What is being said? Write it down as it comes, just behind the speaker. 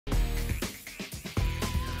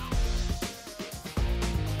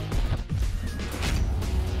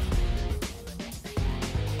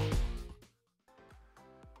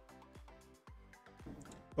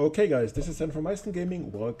Okay guys, this is Sen from Meissen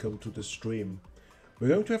Gaming. Welcome to the stream. We're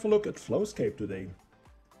going to have a look at Flowscape today.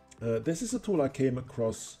 This is a tool I came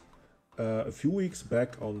across a few weeks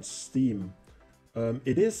back on Steam.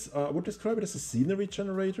 It is, I would describe it as a scenery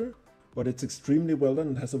generator, but it's extremely well done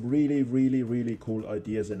and has some really cool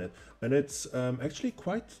ideas in it. And it's actually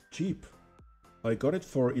quite cheap. I got it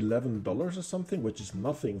for $11 or something, which is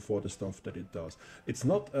nothing for the stuff that it does. It's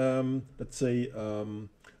not, let's say,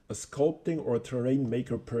 a sculpting or a terrain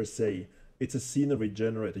maker per se. It's a scenery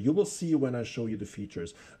generator. You will see when I show you the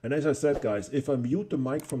features. And as I said, guys, if I mute the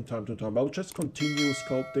mic from time to time, I'll just continue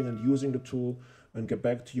sculpting and using the tool and get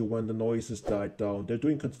back to you when the noises died down. They're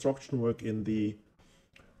doing construction work in the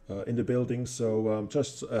building, so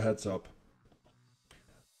just a heads up.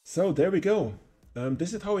 So there we go.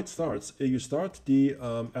 This is how it starts. You start the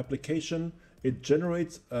application. It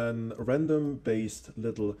generates a random-based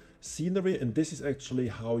little scenery, and this is actually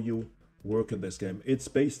how you work in this game. It's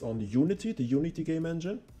based on Unity, the Unity game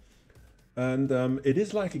engine, and it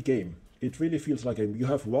is like a game. It really feels like a game. You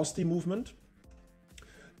have WASD movement,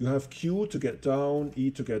 you have Q to get down,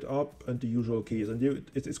 E to get up, and the usual keys. And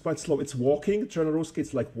it's quite slow. It's walking. Generoski,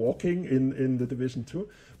 it's like walking in the Division 2.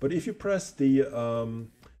 But if you press the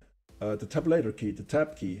tabulator key, the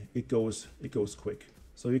tab key, it goes quick.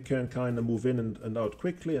 So you can kind of move in and out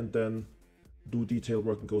quickly and then do detail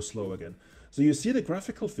work and go slow again. So you see the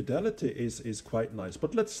graphical fidelity is quite nice,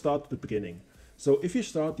 but let's start at the beginning. So if you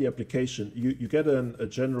start the application, you get a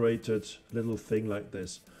generated little thing like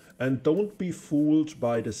this. And don't be fooled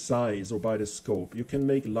by the size or by the scope. You can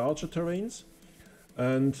make larger terrains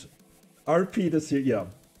and RP this here, yeah,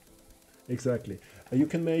 exactly. You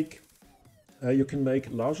can make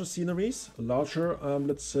larger sceneries, larger,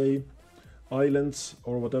 let's say, islands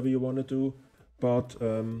or whatever you want to do, but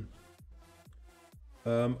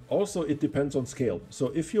also it depends on scale. So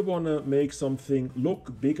if you want to make something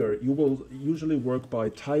look bigger, you will usually work by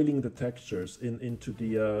tiling the textures into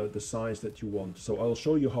the size that you want. So I'll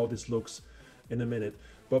show you how this looks in a minute.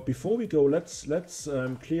 But before we go, let's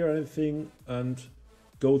clear everything and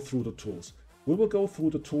go through the tools. We will go through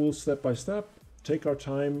the tools step by step. Take our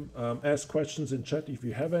time, ask questions in chat if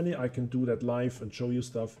you have any. I can do that live and show you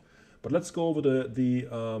stuff. But let's go over the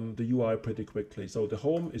UI pretty quickly. So the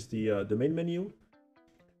home is the main menu.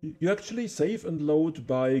 You actually save and load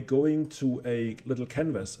by going to a little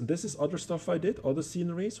canvas. And this is other stuff I did, other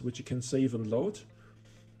sceneries, which you can save and load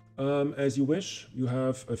as you wish. You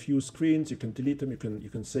have a few screens. You can delete them. You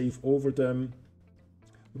can save over them.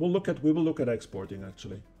 We will look at exporting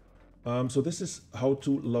actually. So this is how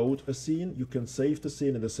to load a scene. You can save the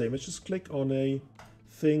scene in the same image. Just click on a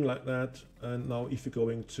thing like that, and now if you're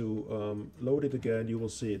going to load it again, you will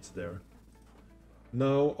see it's there.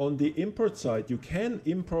 Now on the import side, you can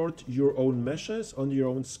import your own meshes on your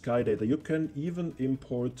own sky data. You can even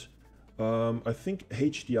import I think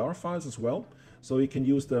HDR files as well, so you can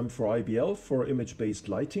use them for IBL, for image-based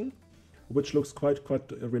lighting, which looks quite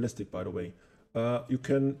realistic, by the way. You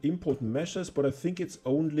can import meshes, but I think it's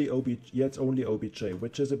only OBJ. Yeah, it's only OBJ,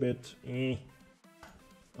 which is a bit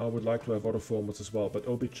I would like to have other formats as well, but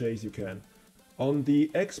OBJs you can. On the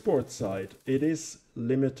export side, it is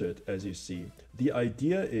limited, as you see. The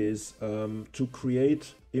idea is to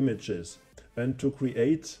create images and to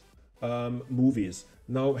create movies.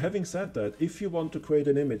 Now, having said that, if you want to create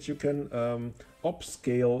an image, you can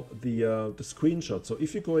upscale the screenshot. So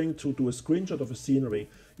if you're going to do a screenshot of a scenery,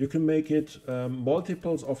 you can make it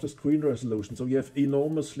multiples of the screen resolution. So you have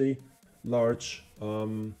enormously large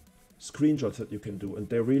screenshots that you can do, and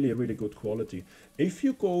they're really good quality. If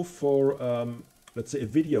you go for let's say a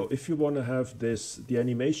video, if you want to have the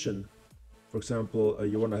animation, for example,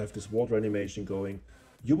 you want to have this water animation going,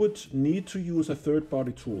 you would need to use a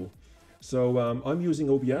third-party tool. So I'm using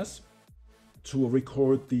OBS to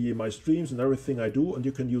record my streams and everything I do, and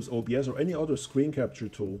you can use OBS or any other screen capture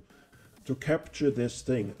tool to capture this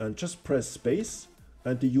thing, and just press space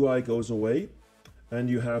and the UI goes away. And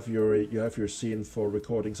you have your scene for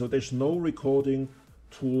recording. So there's no recording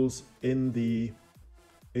tools in the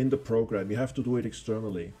program. You have to do it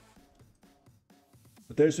externally.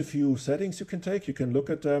 But there's a few settings you can take. You can look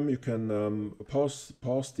at them. You can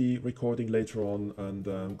pause the recording later on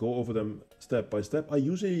and go over them step by step. I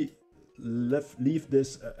usually leave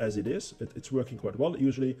this as it is. It's working quite well.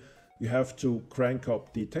 Usually you have to crank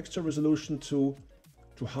up the texture resolution to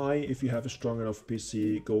high if you have a strong enough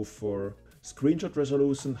PC. Go for screenshot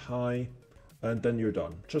resolution high, and then you're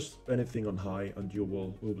done. Just anything on high and you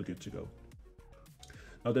will be good to go.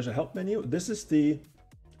 Now there's a help menu. This is the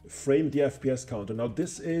frame the FPS counter. Now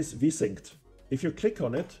this is VSynced. If you click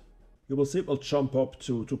on it, you will see it will jump up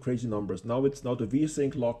to crazy numbers. Now the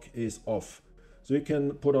VSync lock is off. So you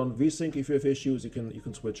can put on VSync if you have issues. You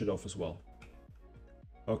can switch it off as well.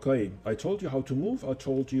 Okay, I told you how to move. I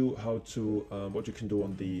told you how to what you can do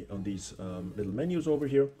on these little menus over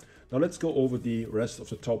here. Now let's go over the rest of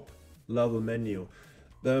the top level menu.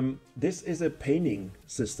 This is a painting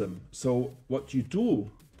system. So what you do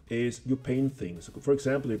is you paint things. For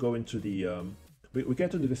example, you go into the we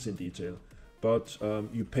get into this in detail, but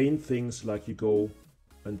you paint things like you go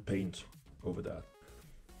and paint over that.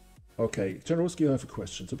 Okay, Januski, you have a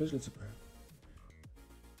question. So basically,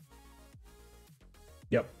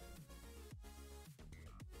 yep.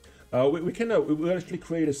 We'll actually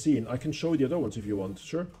create a scene. I can show you the other ones if you want.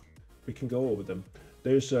 Sure, we can go over them.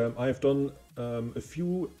 There's I have done a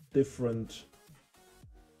few different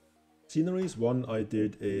sceneries. One I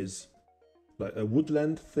did is like a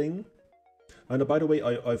woodland thing. And by the way,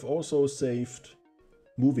 I've also saved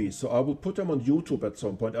movies, so I will put them on YouTube at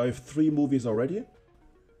some point. I have 3 movies already.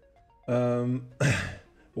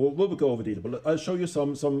 We'll go over these, but I'll show you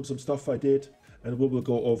some stuff I did, and we will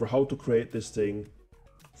go over how to create this thing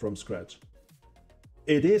from scratch.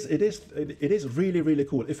 It is really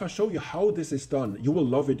cool. If I show you how this is done, you will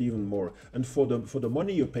love it even more. And for the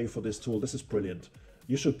money you pay for this tool, this is brilliant.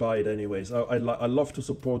 You should buy it anyways. I love to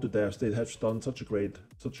support the devs. They have done such a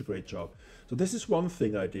great job. So this is one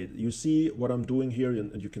thing I did. You see what I'm doing here,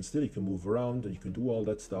 and you can move around and you can do all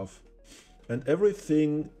that stuff. And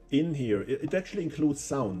everything in here, it actually includes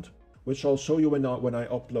sound, which I'll show you when I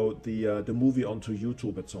upload the movie onto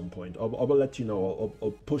YouTube at some point. I will let you know.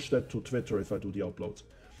 I'll push that to Twitter if I do the uploads.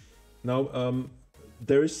 Now,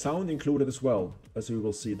 there is sound included as well, as you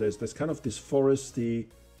will see. There's kind of this foresty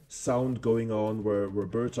sound going on where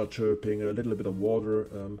birds are chirping, a little bit of water,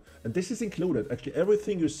 and this is included. Actually,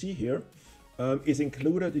 everything you see here is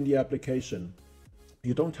included in the application.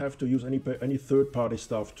 You don't have to use any third-party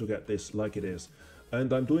stuff to get this like it is.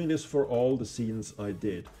 And I'm doing this for all the scenes I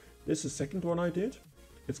did. This is the second one I did.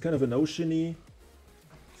 It's kind of an oceany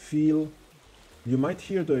feel. You might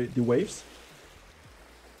hear the waves.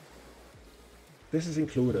 This is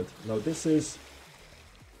included. Now this is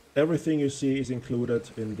everything you see is included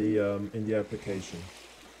in the application.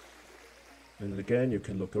 And again, you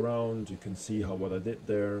can look around. You can see what I did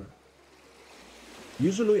there.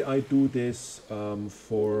 Usually I do this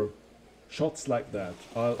for shots like that.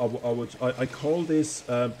 I call this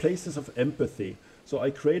places of empathy. So I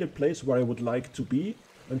create a place where I would like to be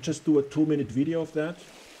and just do a 2-minute video of that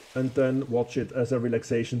and then watch it as a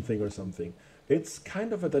relaxation thing or something. It's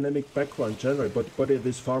kind of a dynamic background generally, but it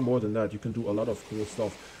is far more than that. You can do a lot of cool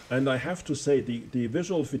stuff. And I have to say, the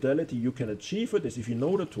visual fidelity you can achieve with this, if you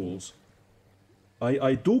know the tools,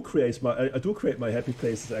 I do create my happy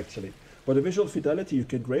places actually. But the visual fidelity you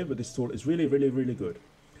can create with this tool is really good.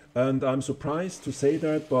 And I'm surprised to say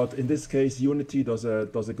that, but in this case, Unity does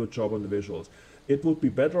a good job on the visuals. It would be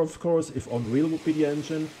better, of course, if Unreal would be the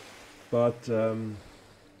engine, but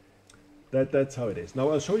that's how it is. Now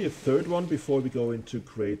I'll show you a third one before we go into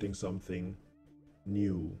creating something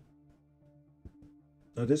new.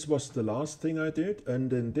 Now this was the last thing I did,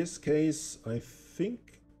 and in this case, I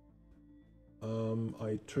think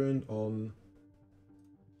I turned on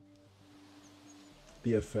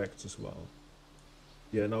the effects as well.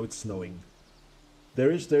 Yeah, now it's snowing.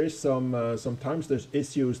 There is some sometimes there's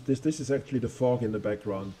issues. This is actually the fog in the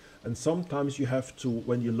background, and sometimes you have to,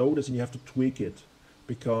 when you load this, and you have to tweak it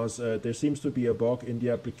because there seems to be a bug in the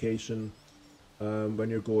application when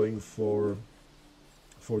you're going for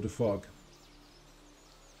the fog.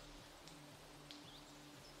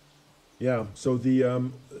 Yeah, so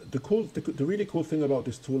the really cool thing about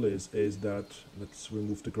this tool is that, let's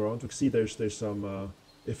remove the ground. You see there's some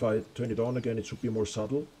if I turn it on again, it should be more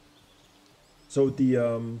subtle. So the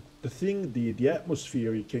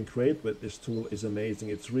atmosphere you can create with this tool is amazing.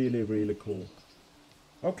 It's really cool.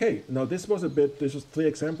 Okay, now this was just 3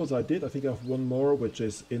 examples I did. I think I have one more which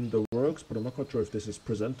is in the works, but I'm not quite sure if this is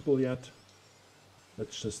presentable yet.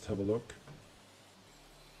 Let's just have a look.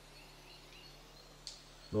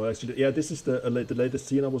 No, actually, yeah, this is the latest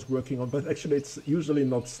scene I was working on, but actually it's usually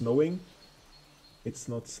not snowing. It's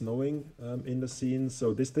not snowing in the scene,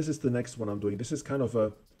 so this is the next one I'm doing. This is kind of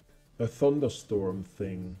a thunderstorm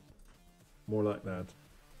thing, more like that.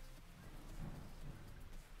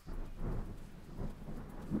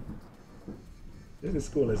 This is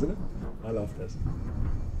cool, isn't it? I love this.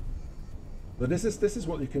 So this is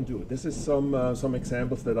what you can do. This is some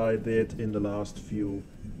examples that I did in the last few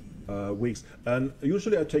weeks, and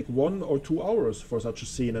usually I take 1 or 2 hours for such a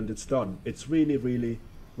scene, and it's done. It's really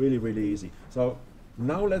easy. So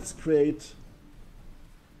now let's create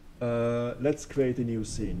a new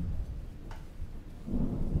scene.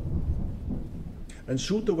 And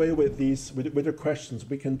shoot away with these, with the questions.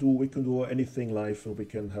 We can do anything live and we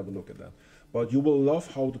can have a look at that. But you will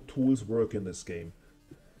love how the tools work in this game.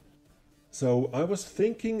 So I was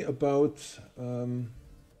thinking about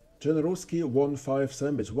Generoski 1.5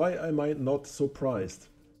 sandwich. Why am I not surprised?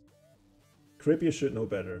 Crib, you should know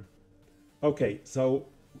better. Okay, so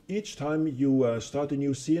each time you start a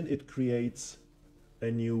new scene, it creates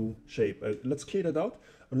a new shape. Let's clear that out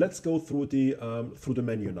and let's go through the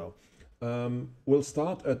menu now. We'll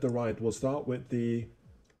start at the right. We'll start with the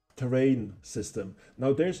terrain system.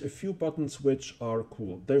 Now there's a few buttons which are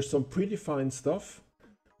cool. There's some predefined stuff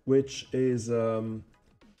which is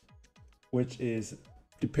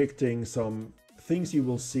depicting some things you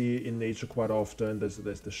will see in nature quite often. There's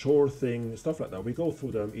the shore thing, stuff like that. We go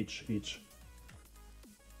through them each.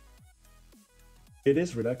 It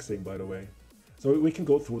is relaxing, by the way. So we can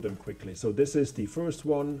go through them quickly. So this is the first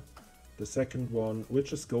one, the second one. We'll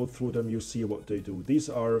just go through them. You see what they do. These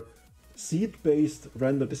are seed-based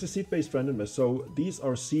random. This is seed-based randomness. So these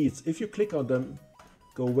are seeds. If you click on them,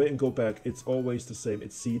 go away and go back, it's always the same.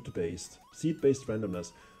 It's seed-based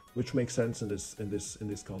randomness, which makes sense in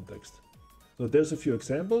this context. So there's a few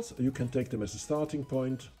examples. You can take them as a starting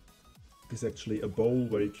point. There's actually a bowl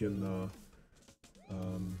where you can,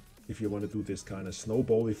 if you want to do this kind of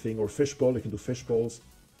snowball-y thing, or fishbowl, you can do fish balls.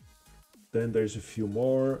 Then there's a few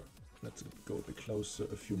more. Let's go a bit closer.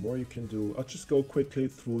 A few more you can do. I'll just go quickly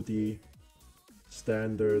through the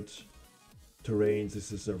standard terrains.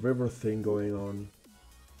 This is a river thing going on.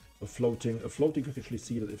 A floating, you can actually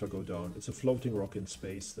see that if I go down. It's a floating rock in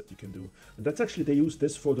space that you can do. And that's actually, they use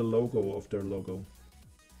this for the logo of their logo.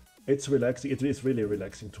 It's relaxing. It is really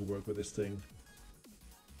relaxing to work with this thing.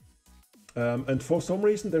 And for some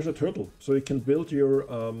reason, there's a turtle. So you can build your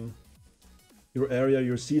area,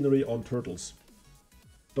 your scenery on turtles.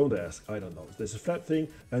 Don't ask, I don't know. There's a flat thing,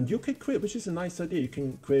 and you can create, which is a nice idea. You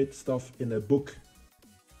can create stuff in a book.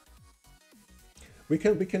 We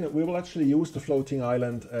will actually use the floating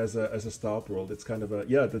island as a start world. It's kind of a,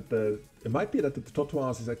 yeah, it might be that the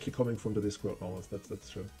Totoise is actually coming from the Discord almost. That's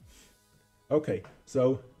true. Okay,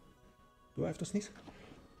 so do I have to sneeze?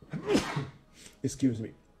 Excuse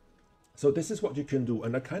me. So this is what you can do,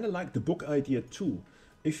 and I kind of like the book idea too.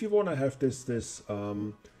 If you want to have this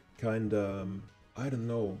kind of, I don't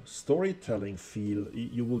know, storytelling feel,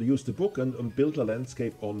 you will use the book and build a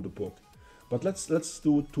landscape on the book. But let's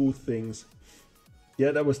do two things.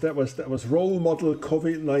 Yeah, that was role model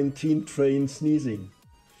COVID-19 train sneezing.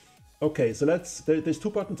 Okay, so there's two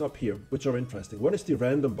buttons up here which are interesting. One is the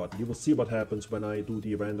random button. You will see what happens when I do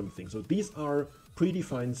the random thing. So these are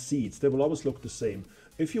predefined seeds. They will always look the same.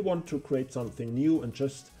 If you want to create something new and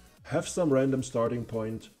just have some random starting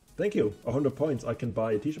point, thank you, 100 points. I can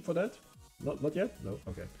buy a t-shirt for that. Not yet? No?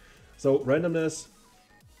 Okay. So randomness,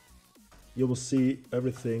 you will see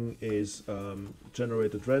everything is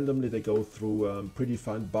generated randomly. They go through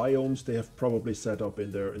predefined biomes they have probably set up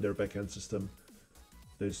in their backend system.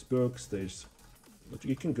 There's books,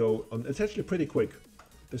 you can go on. It's actually pretty quick.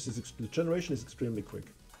 The generation is extremely quick.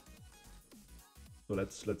 So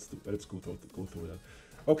let's go through that.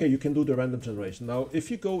 Okay, you can do the random generation. Now,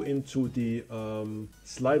 if you go into the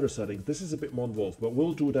slider settings, this is a bit more involved, but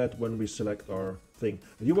we'll do that when we select our thing.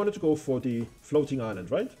 And you wanted to go for the floating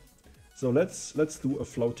island, right? So let's do a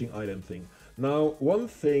floating island thing. Now, one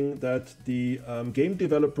thing that the game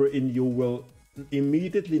developer in you will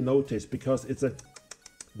immediately notice, because it's a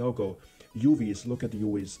no-go, UVs, look at the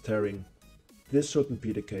UVs tearing. This shouldn't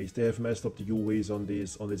be the case. They have messed up the UVs on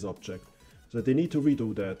this object. So they need to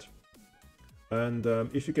redo that. And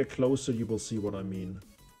if you get closer, you will see what I mean.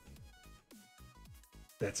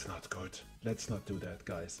 That's not good. Let's not do that,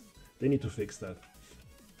 guys. They need to fix that.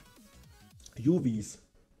 UVs.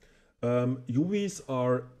 UVs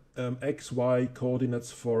are XY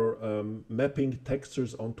coordinates for mapping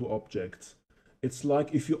textures onto objects. It's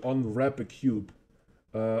like if you unwrap a cube,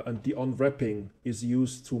 and the unwrapping is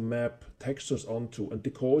used to map textures onto, and the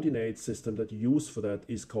coordinate system that you use for that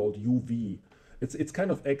is called UV. It's kind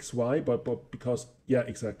of XY, but because, yeah,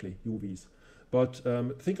 exactly, UVs. But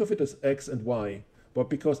think of it as X and Y, but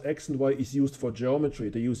because X and Y is used for geometry,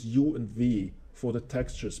 they use U and V for the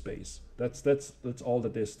texture space. That's all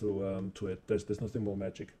that is to it. There's nothing more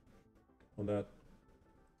magic on that.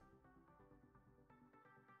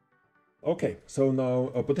 Okay, so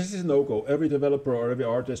now, but this is a no-go. Every developer or every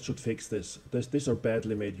artist should fix this. These are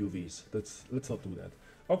badly made UVs. Let's not do that.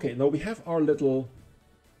 Okay, now we have our little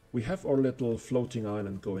floating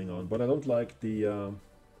island going on, but I don't like the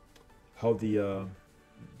how the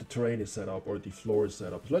terrain is set up or the floor is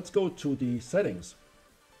set up. So let's go to the settings.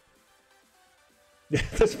 Yeah,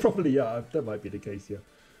 that's probably, yeah, that might be the case here.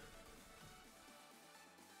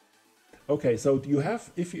 Okay, so you have,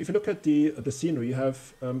 if you look at the scenery, you have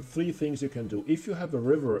three things you can do. If you have a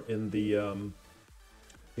river in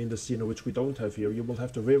the scenery, which we don't have here, you will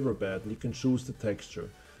have the riverbed, and you can choose the texture.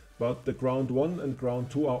 But the ground 1 and ground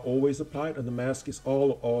 2 are always applied, and the mask is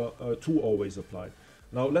two always applied.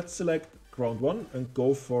 Now let's select ground 1 and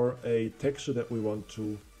go for a texture that we want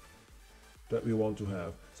to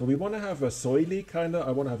have. So we want to have a soily kind of,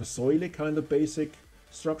 I want to have a soily kind of basic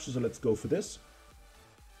structure, so let's go for this.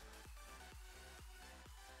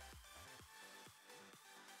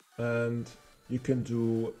 And you can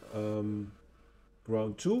do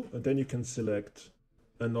ground 2, and then you can select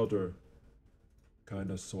another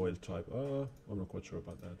kind of soil type. I'm not quite sure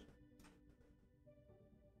about that.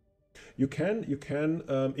 You can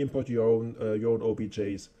import your own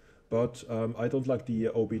OBJs, but I don't like the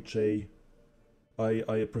OBJ.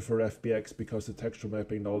 I prefer FBX because the texture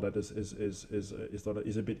mapping and all that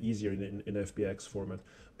is a bit easier in FBX format.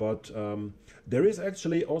 But there is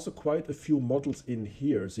actually also quite a few models in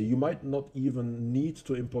here, so you might not even need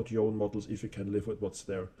to import your own models if you can live with what's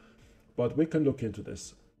there. But we can look into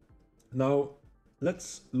this. Now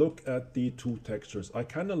let's look at the two textures. I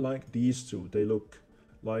kind of like these two. They look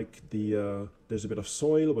like there's a bit of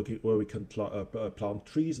soil where we can plant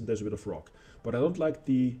trees, and there's a bit of rock. But I don't like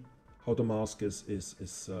how the mask is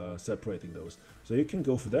separating those. So you can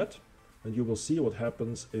go for that, and you will see what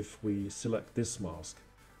happens if we select this mask.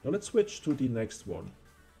 Now let's switch to the next one.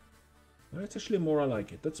 That's actually more I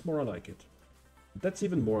like it. That's more I like it. That's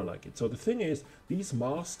even more I like it. So the thing is, these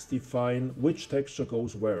masks define which texture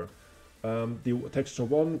goes where. The texture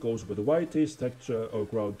 1 goes where the white is, texture or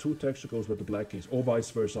ground 2 texture goes where the black is, or vice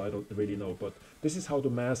versa, I don't really know. But this is how the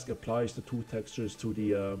mask applies the two textures to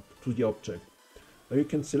the object. Now you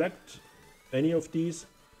can select any of these.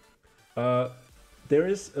 There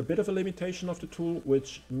is a bit of a limitation of the tool,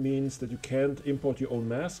 which means that you can't import your own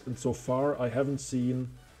mask, and so far I haven't seen,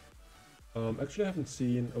 actually I haven't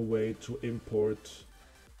seen a way to import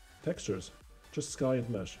textures, just sky and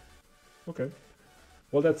mesh. Okay,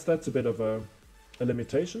 well that's a bit of a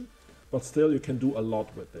limitation, but still you can do a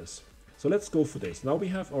lot with this. So let's go for this. Now we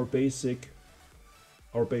have our basic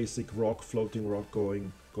rock, floating rock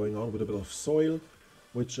going on with a bit of soil,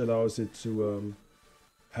 which allows it to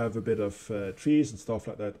have a bit of trees and stuff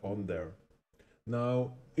like that on there.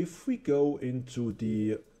 Now, if we go into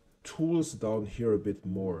the tools down here a bit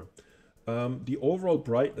more, the overall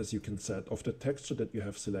brightness you can set of the texture that you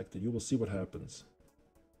have selected, you will see what happens.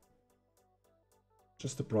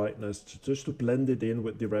 Just the brightness, just to blend it in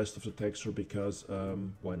with the rest of the texture, because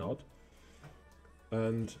why not?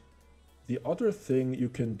 And the other thing you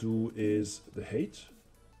can do is the height.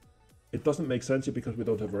 It doesn't make sense here because we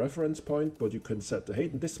don't have a reference point, but you can set the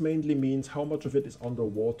height, and this mainly means how much of it is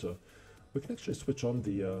underwater. We can actually switch on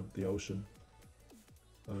the ocean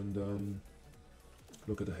and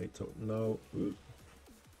look at the height. So now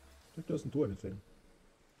it doesn't do anything.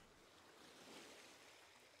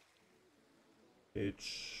 It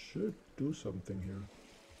should do something here.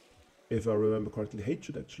 If I remember correctly, height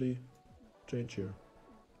should actually change here.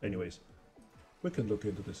 Anyways, we can look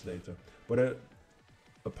into this later. But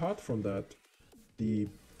apart from that, the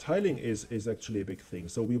tiling is actually a big thing.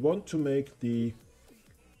 So we want to make the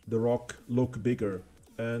rock look bigger,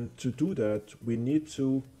 and to do that we need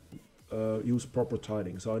to use proper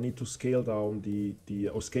tiling. So I need to scale down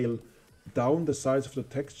scale down the size of the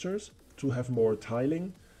textures to have more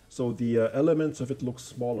tiling, so the elements of it look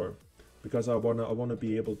smaller, because I wanna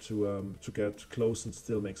be able to get close and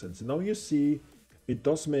still make sense. And now you see it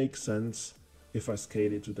does make sense if I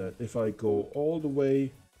scale it to that. If I go all the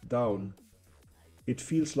way down, it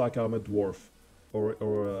feels like I'm a dwarf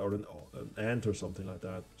or an ant or something like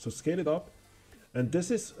that. So scale it up. And this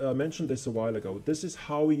is, I mentioned this a while ago, this is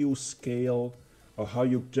how you scale, or how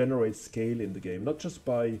you generate scale in the game. Not just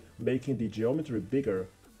by making the geometry bigger,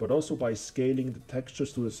 but also by scaling the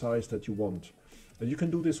textures to the size that you want. And you can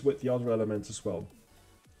do this with the other elements as well.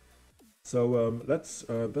 So that's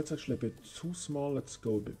actually a bit too small. Let's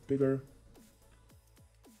go a bit bigger.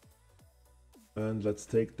 And let's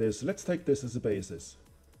take this as a basis.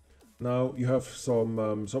 Now you have some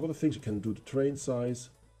other things you can do. The terrain size.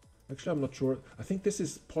 Actually, I'm not sure. I think this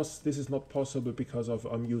is not possible because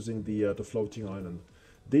I'm using the floating island.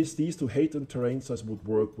 These two height and terrain size would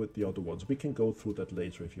work with the other ones. We can go through that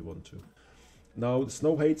later if you want to. Now,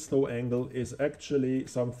 snow height, snow angle is actually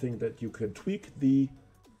something that you can tweak the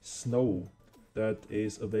snow that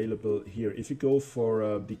is available here. If you go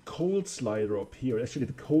for the cold slider up here, actually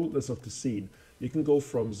the coldness of the scene, you can go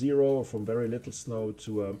from 0 or from very little snow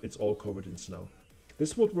to it's all covered in snow.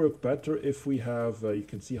 This would work better if we have, you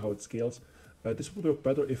can see how it scales, This would work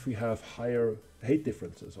better if we have higher height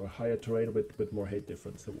differences or higher terrain with more height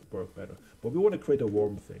difference. That would work better. But we want to create a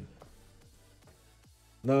warm thing.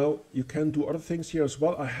 Now, you can do other things here as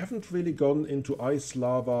well. I haven't really gone into ice,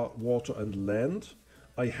 lava, water, and land.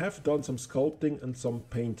 I have done some sculpting and some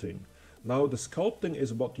painting. Now, the sculpting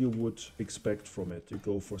is what you would expect from it. You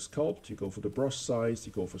go for sculpt, you go for the brush size,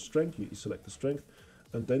 you go for strength, you select the strength,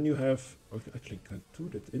 and then you have... Okay, actually, I can't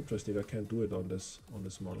do it. Interesting, I can't do it on this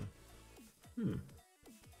model.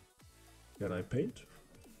 Can I paint?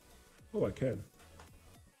 Oh, I can.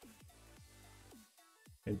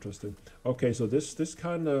 Interesting. Okay, so this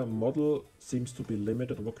kind of model seems to be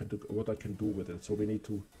limited what I can do with it. So we need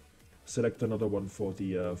to select another one for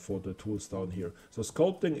the tools down here. So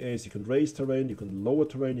sculpting is you can raise terrain, you can lower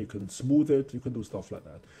terrain, you can smooth it, you can do stuff like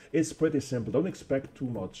that. It's pretty simple. Don't expect too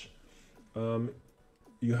much.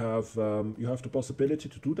 You have the possibility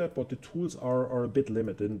to do that, but the tools are a bit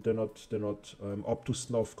limited. They're not up to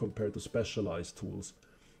snuff compared to specialized tools.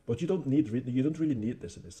 But you don't really need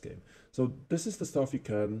this in this game. So this is the stuff you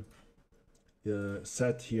can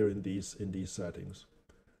set here in these settings.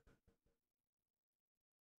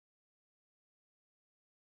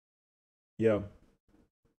 Yeah,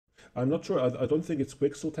 I'm not sure. I don't think it's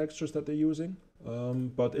pixel textures that they're using,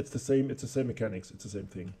 but it's the same. It's the same mechanics. It's the same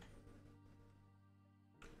thing.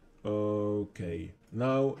 Okay.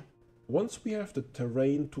 Now, once we have the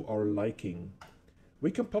terrain to our liking, we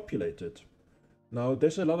can populate it. Now,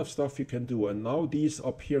 there's a lot of stuff you can do, and now these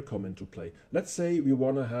up here come into play. Let's say we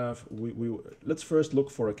want to have, let's first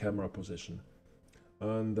look for a camera position.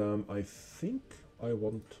 And I think I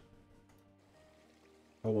want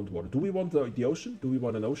water. Do we want the ocean? Do we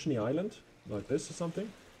want an oceany island? Like this or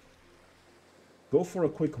something? Go for a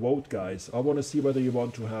quick vote, guys. I want to see whether you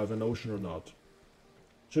want to have an ocean or not.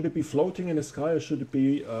 Should it be floating in the sky, or should it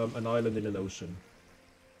be an island in an ocean?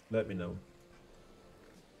 Let me know.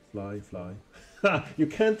 Fly, fly. You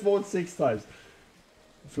can't vote 6 times.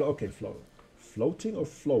 Okay, floating or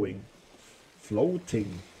flowing?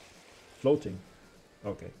 Floating. Floating.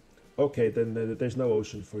 Okay. Okay, then there's no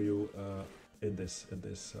ocean for you in this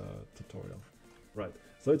tutorial. Right.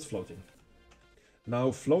 So it's floating.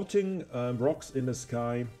 Now, floating rocks in the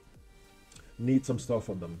sky need some stuff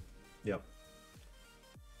on them. Yeah.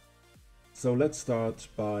 So let's start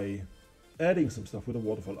by adding some stuff with a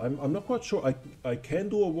waterfall. I'm not quite sure. I can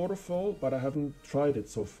do a waterfall, but I haven't tried it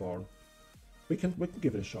so far. We can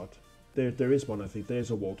give it a shot. There is one, I think. There's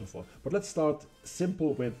a waterfall. But let's start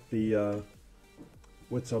simple with the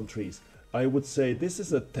with some trees. I would say this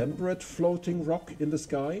is a temperate floating rock in the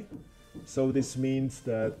sky. So this means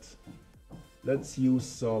that let's use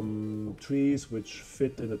some trees which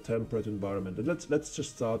fit in a temperate environment. And let's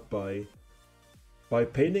just start by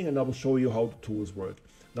painting, and I will show you how the tools work.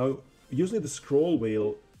 Now, using the scroll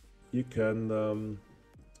wheel, you can,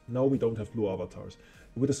 now we don't have blue avatars.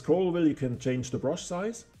 With the scroll wheel, you can change the brush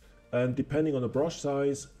size, and depending on the brush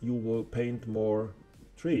size, you will paint more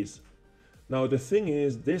trees. Now, the thing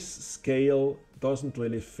is, this scale doesn't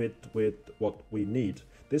really fit with what we need.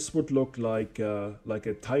 This would look like a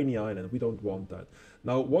tiny island. We don't want that.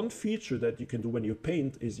 Now, one feature that you can do when you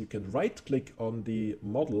paint is you can right-click on the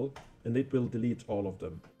model, and it will delete all of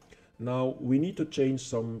them. Now, we need to change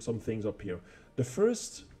some things up here. The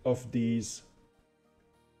first of these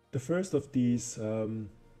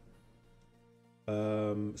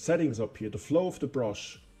settings up here, the flow of the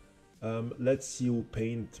brush, lets you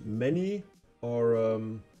paint many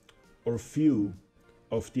or few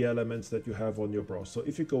of the elements that you have on your brush. So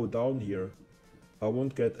if you go down here, I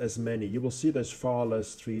won't get as many. You will see there's far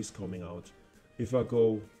less trees coming out. If I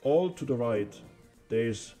go all to the right,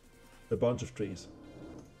 there's a bunch of trees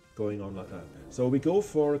going on like that. So we go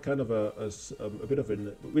for kind of a bit of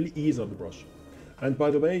really ease on the brush. And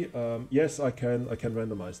by the way, yes, I can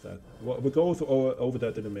randomize that. We'll go over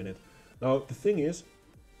that in a minute. Now the thing is,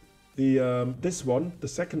 this one, the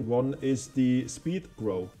second one, is the speed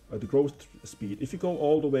grow, the growth speed. If you go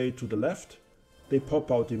all the way to the left, they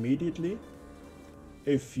pop out immediately.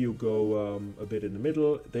 If you go a bit in the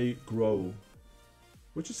middle, they grow,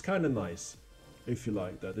 which is kind of nice. If you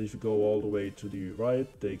like that. If you go all the way to the right,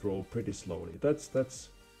 they grow pretty slowly. That's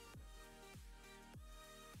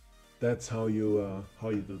how you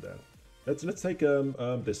do that. Let's take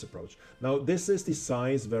this approach. Now this is the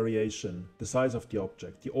size variation, the size of the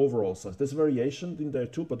object, the overall size. There's variation in there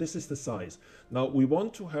too, but this is the size. Now we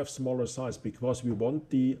want to have smaller size because we want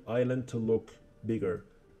the island to look bigger.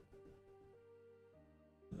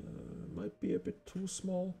 Might be a bit too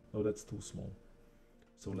small. No, that's too small.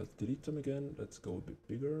 So let's delete them again. Let's go a bit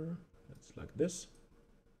bigger. Let's like this.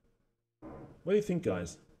 What do you think,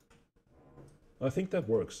 guys? I think that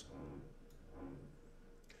works.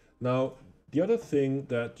 Now, the other thing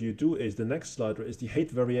that you do is the next slider is the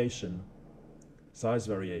height variation, size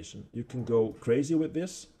variation. You can go crazy with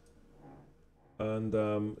this, and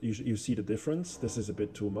you see the difference. This is a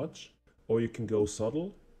bit too much. Or you can go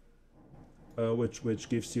subtle, which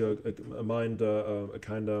gives you a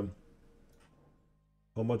kind of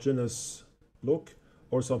homogeneous look,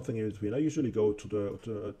 or something in between. I usually go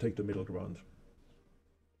to take the middle ground.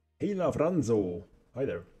 Hey, Lavranzo. Hi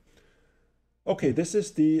there. Okay, this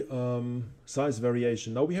is the size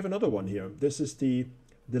variation. Now we have another one here. This is the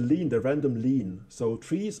lean, the random lean. So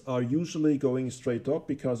trees are usually going straight up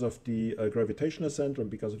because of the gravitational center and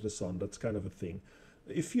because of the sun. That's kind of a thing.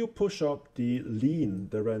 If you push up the lean,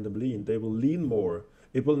 the random lean, they will lean more.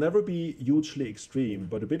 It will never be hugely extreme,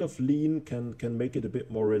 but a bit of lean can make it a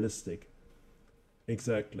bit more realistic.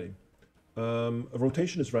 Exactly.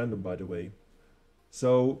 Rotation is random, by the way.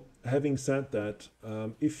 So having said that,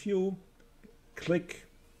 if you click,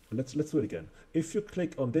 let's do it again. If you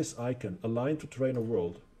click on this icon, align to terrain or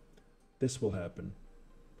world, this will happen.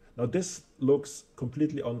 Now this looks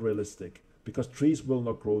completely unrealistic because trees will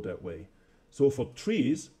not grow that way. So for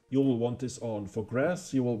trees, you will want this on. For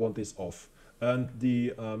grass, you will want this off. And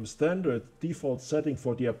the standard default setting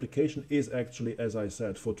for the application is actually, as I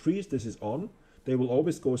said, for trees, this is on. They will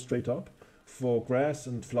always go straight up. For grass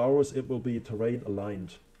and flowers, it will be terrain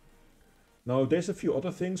aligned. Now there's a few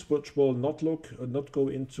other things which will not go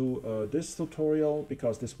into this tutorial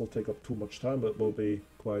because this will take up too much time, but will be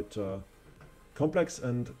quite complex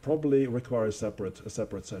and probably require a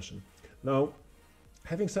separate session. Now,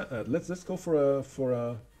 having said that, let's go for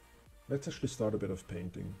a let's actually start a bit of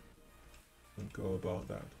painting and go about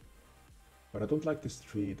that. But I don't like this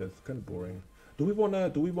tree. That's kind of boring. Do we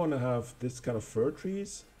wanna have this kind of fir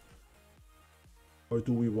trees, or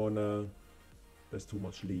do we wanna? There's too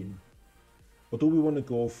much lean. Or do we want to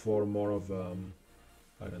go for more of,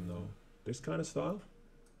 I don't know, this kind of style?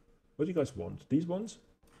 What do you guys want? These ones?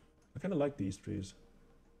 I kind of like these trees.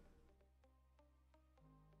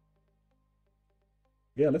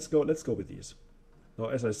 Yeah, let's go with these. Now,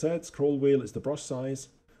 as I said, scroll wheel is the brush size.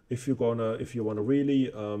 If you wanna really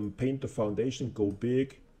paint the foundation, go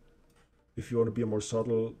big. If you want to be more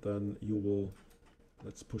subtle, then you will.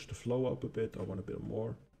 Let's push the flow up a bit. I want a bit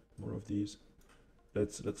more of these.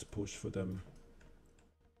 Let's push for them.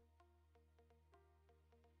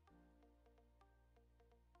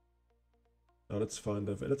 Now let's find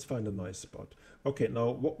a nice spot. Okay, now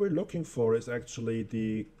what we're looking for is actually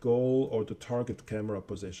the goal or the target camera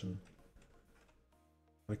position.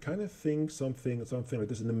 I kind of think something like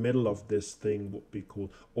this in the middle of this thing would be cool.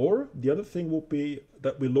 Or the other thing would be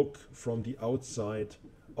that we look from the outside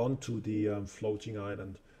onto the floating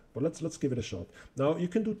island. But let's give it a shot. Now you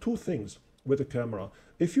can do two things with the camera.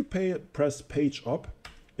 If you press page up,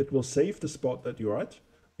 it will save the spot that you're at.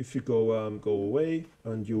 If you go away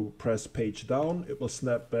and you press page down, it will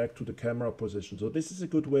snap back to the camera position. So this is a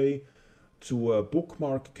good way to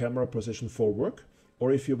bookmark camera position for work,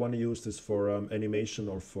 or if you want to use this for animation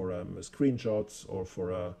or for screenshots or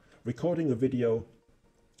for recording a video.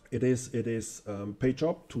 It is page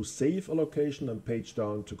up to save a location and page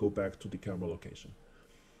down to go back to the camera location.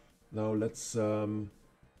 Now let's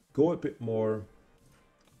go a bit more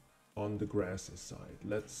on the grassy side.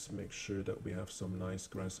 Let's make sure that we have some nice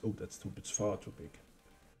grass. Oh, it's far too big.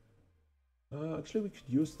 Actually, we could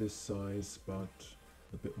use this size, but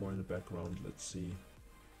a bit more in the background. Let's see.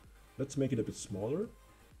 Let's make it a bit smaller.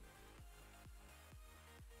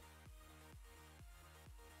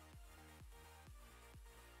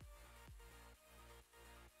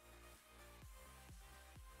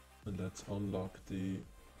 And let's unlock the...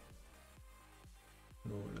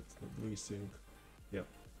 No, let's not resync. Yeah.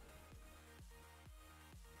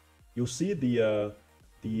 You see the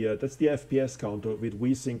that's the FPS counter with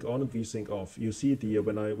VSync on and VSync off. You see the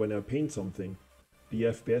when I paint something, the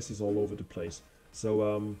FPS is all over the place.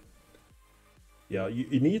 So yeah,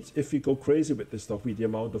 you need, if you go crazy with this stuff with the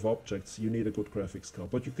amount of objects, you need a good graphics card.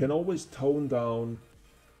 But you can always tone down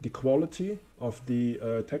the quality of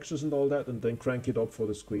the textures and all that, and then crank it up for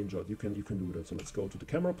the screenshot. You can do that. So let's go to the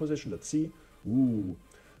camera position. Let's see. Ooh.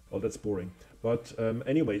 Oh, that's boring. But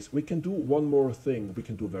anyways, we can do one more thing. We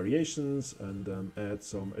can do variations and add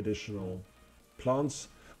some additional plants.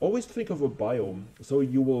 Always think of a biome. So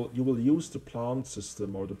you will use the plant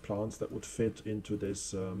system or the plants that would fit into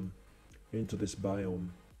this biome.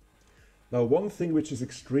 Now, one thing which is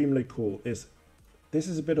extremely cool is this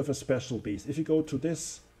is a bit of a special beast. If you go to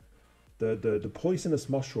this, the poisonous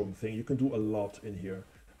mushroom thing, you can do a lot in here.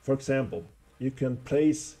 For example, you can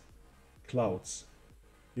place clouds.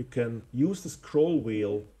 You can use the scroll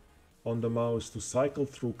wheel on the mouse to cycle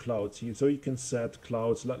through clouds. So you can set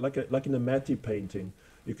clouds like in a Matty painting.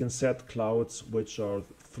 You can set clouds which are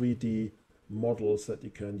 3D models that you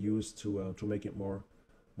can use to make it more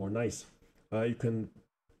nice. You can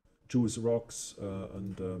choose rocks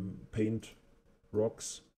and paint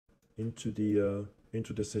rocks into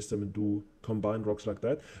the system and do combined rocks like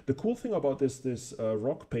that. The cool thing about this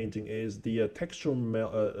rock painting is the texture,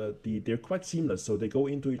 they're quite seamless, so they go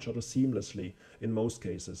into each other seamlessly in most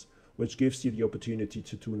cases, which gives you the opportunity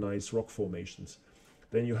to do nice rock formations.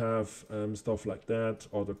 Then you have stuff like that,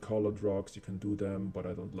 other colored rocks, you can do them, but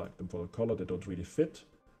I don't like them for the color, they don't really fit.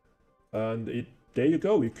 And there you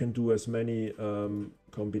go, you can do as many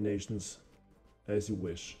combinations as you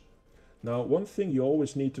wish. Now, one thing you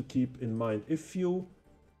always need to keep in mind, if you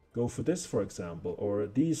go for this, for example, or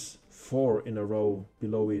these 4 in a row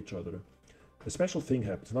below each other, a special thing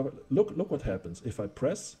happens. Now, look what happens. If I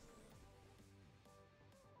press,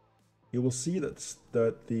 you will see that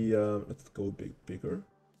the, let's go bigger,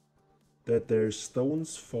 that there's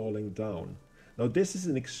stones falling down. Now, this is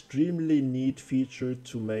an extremely neat feature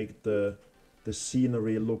to make the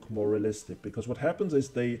scenery look more realistic, because what happens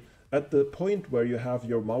is at the point where you have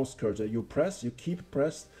your mouse cursor, you keep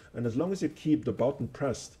pressed, and as long as you keep the button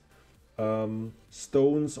pressed,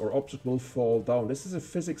 stones or objects will fall down. This is a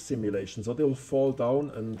physics simulation, so they will fall down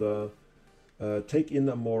and take in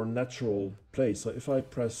a more natural place. So if I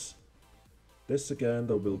press this again,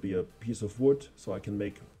 there will be a piece of wood, so I can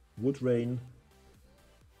make wood rain.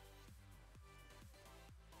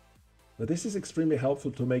 Now this is extremely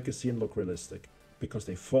helpful to make a scene look realistic, because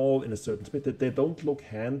they fall in a certain speed. They don't look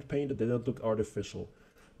hand painted, they don't look artificial.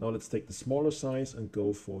 Now let's take the smaller size and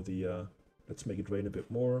go for the, let's make it rain a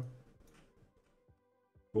bit more.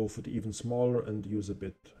 Go for the even smaller and use a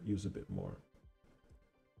bit more.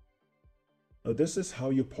 Now this is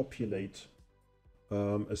how you populate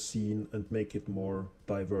a scene and make it more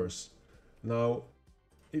diverse. Now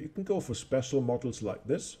you can go for special models like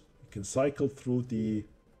this. You can cycle through the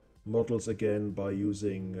models again by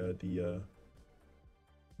using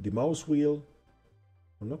the mouse wheel.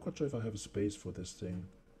 I'm not quite sure if I have a space for this thing.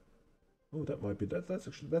 Oh, that might be that's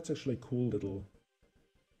actually a cool little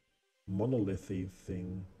monolithy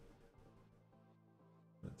thing.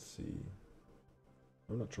 Let's see.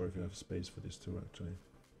 I'm not sure if you have space for this too, actually.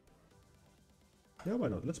 Yeah, why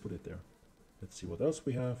not? Let's put it there. Let's see what else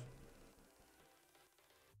we have.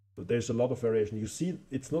 So there's a lot of variation. You see,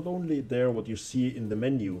 it's not only there what you see in the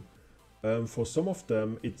menu. For some of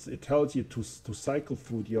them, it tells you to cycle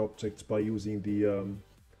through the objects by using the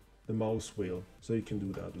mouse wheel. So you can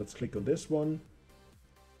do that. Let's click on this one.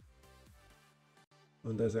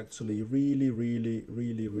 And there's actually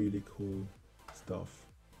really cool stuff.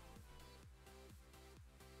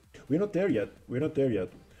 We're not there yet. We're not there yet.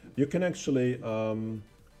 You can actually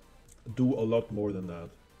do a lot more than that.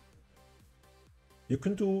 You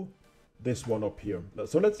can do this one up here.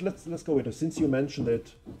 So let's go into, since you mentioned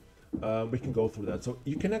it, we can go through that. So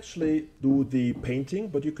you can actually do the painting,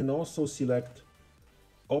 but you can also select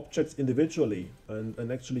objects individually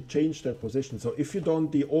and actually change their position. So if you've done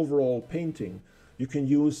the overall painting, you can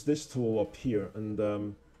use this tool up here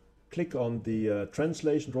and click on the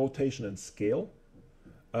translation, rotation, and scale,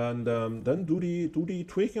 and then do the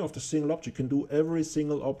tweaking of the single object. You can do every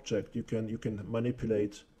single object. You can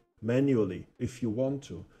manipulate manually if you want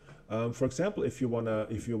to. For example, if you wanna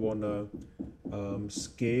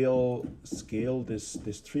scale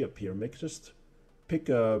this tree up here, just pick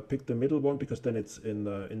the middle one, because then it's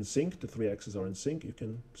in sync. The 3 axes are in sync. You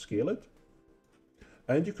can scale it,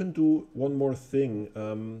 and you can do one more thing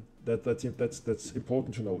that's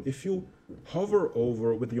important to know. If you hover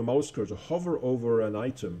over with your mouse cursor, hover over an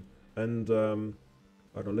item, and I don't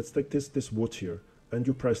know, let's take this wood here, and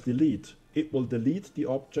you press delete, it will delete the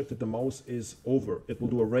object that the mouse is over. It will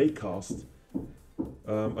do a ray cast.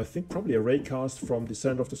 I think probably a ray cast from the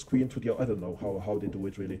center of the screen to the, I don't know how they do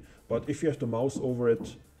it really. But if you have the mouse over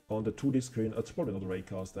it on the 2D screen, it's probably not a ray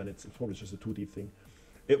cast, then it's probably just a 2D thing.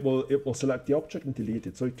 It will select the object and delete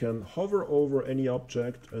it. So you can hover over any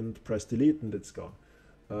object and press delete and it's gone.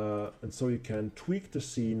 And so you can tweak the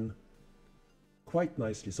scene quite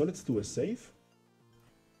nicely. So let's do a save.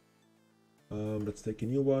 Let's take a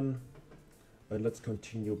new one. And let's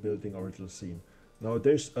continue building our little scene. Now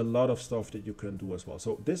there's a lot of stuff that you can do as well.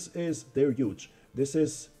 So they're huge. This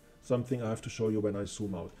is something I have to show you when I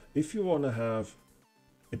zoom out. If you want to have,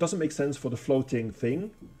 it doesn't make sense for the floating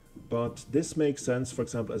thing, but this makes sense, for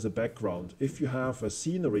example, as a background. If you have a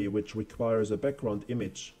scenery which requires a background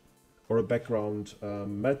image or a background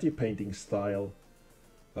Matty painting style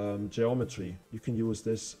geometry, you can use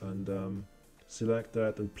this and select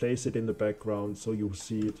that and place it in the background so you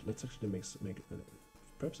see it. Let's actually make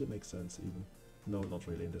perhaps it makes sense even. No, not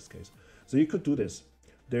really in this case. So you could do this.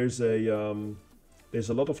 There's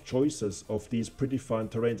a lot of choices of these predefined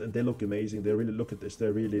terrains, and they look amazing. They really, look at this.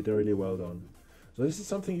 They're really well done. So this is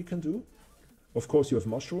something you can do. Of course, you have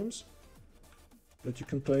mushrooms that you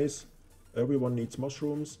can place. Everyone needs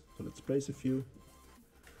mushrooms, so let's place a few.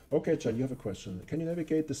 Okay, Chad, you have a question. Can you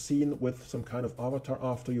navigate the scene with some kind of avatar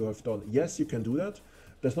after you have done? Yes, you can do that.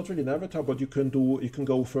 There's not really an avatar, but you can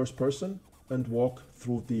go first person and walk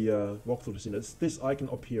through the scene. It's this icon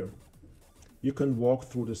up here. You can walk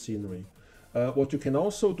through the scenery. What you can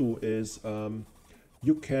also do is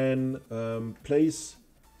you can place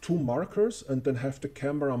two markers and then have the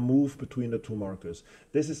camera move between the two markers.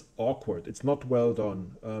 This is awkward. It's not well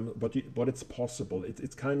done, but it's possible.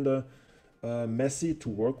 It's kind of messy to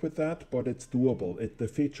work with that, but it's doable. The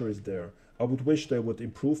feature is there. I would wish they would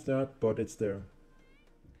improve that, but it's there.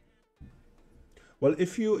 Well,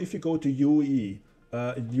 if you go to UE,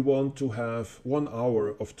 you want to have 1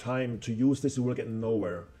 hour of time to use this, you will get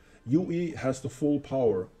nowhere. UE has the full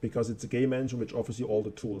power because it's a game engine which offers you all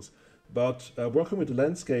the tools. But working with the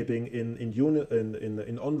landscaping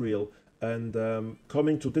in Unreal and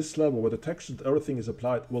coming to this level where the texture and everything is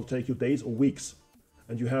applied will take you days or weeks.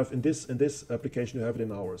 And you have in this application you have it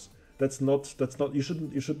in hours. That's not you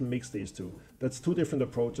shouldn't mix these two. That's two different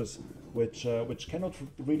approaches which cannot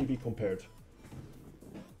really be compared.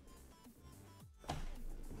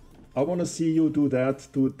 I want to see you do that,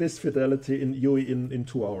 do this fidelity in UE in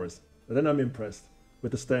 2 hours. And then I'm impressed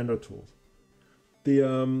with the standard tools.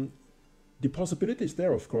 The possibility is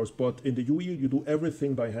there, of course, but in the UE you do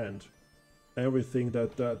everything by hand. Everything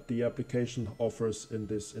that the application offers in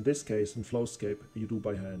this case, in Flowscape, you do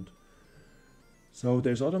by hand. So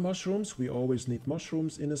there's other mushrooms. We always need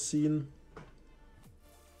mushrooms in a scene.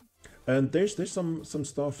 And there's some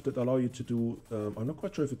stuff that allow you to do, I'm not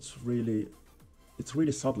quite sure if it's really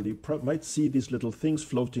subtle. You might see these little things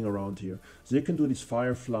floating around here. So you can do these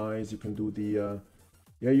fireflies, you can do the,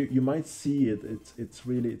 yeah, you might see it. It's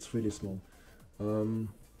really small.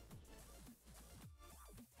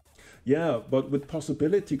 Yeah, but with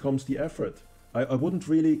possibility comes the effort. I wouldn't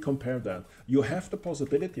really compare that. You have the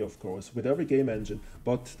possibility, of course, with every game engine,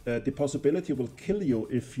 but the possibility will kill you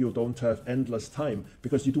if you don't have endless time,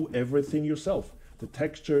 because you do everything yourself. The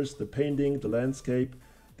textures, the painting, the landscape,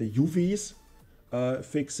 the UVs,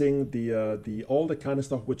 fixing the all the kind of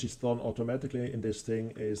stuff which is done automatically in this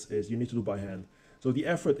thing is you need to do by hand. So the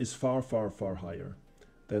effort is far higher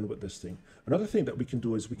than with this thing. Another thing that we can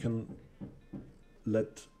do is we can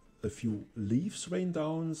let a few leaves rain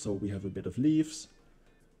down, so we have a bit of leaves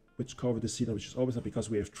which cover the scene, which is always not because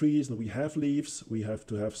we have trees and we have leaves, we have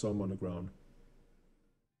to have some on the ground.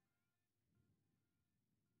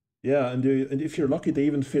 Yeah, and if you're lucky, they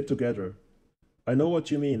even fit together. I know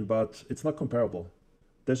what you mean, but it's not comparable.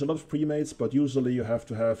 There's a lot of pre-mates, but usually you have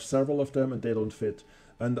to have several of them and they don't fit.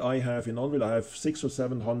 And I have in Unreal, I have 600 or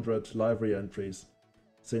 700 library entries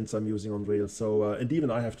since I'm using Unreal. So, and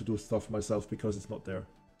even I have to do stuff myself because it's not there.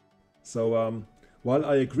 So while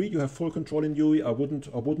I agree you have full control in UE, I wouldn't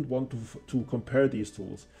want to compare these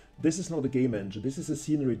tools. This is not a game engine. This is a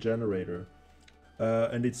scenery generator,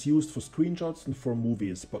 and it's used for screenshots and for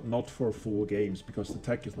movies, but not for full games because the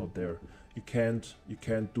tech is not there. You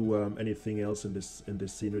can't do anything else in this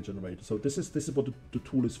scenery generator. So this is what the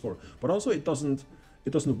tool is for. But also it doesn't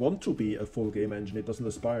want to be a full game engine. It doesn't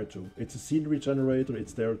aspire to. It's a scenery generator.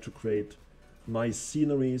 It's there to create nice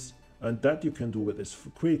sceneries. And that you can do with this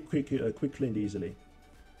quickly and easily.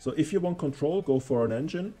 So if you want control, go for an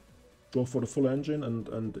engine, go for the full engine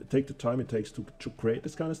and take the time it takes to create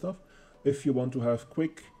this kind of stuff. If you want to have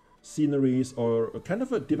quick sceneries or kind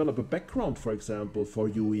of develop a background, for example, for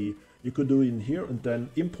UE, you could do it in here and then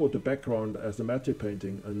import the background as the matte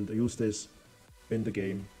painting and use this in the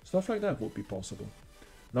game. Stuff like that would be possible.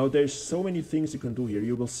 Now there's so many things you can do here.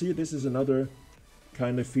 You will see this is another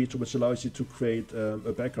kind of feature which allows you to create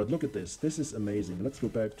a background. Look at this. This is amazing. Let's go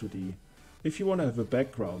back to the... If you want to have a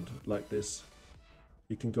background like this,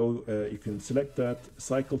 you can go, you can select that,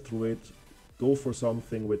 cycle through it, go for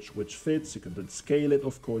something which fits. You can then scale it,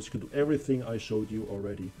 of course. You can do everything I showed you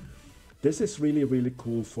already. This is really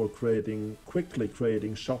cool for quickly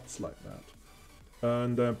creating shots like that.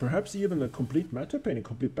 And perhaps even a complete meta painting,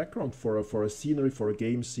 complete background for a scenery, for a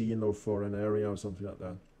game scene or for an area or something like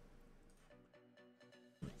that.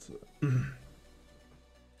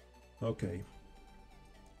 Okay,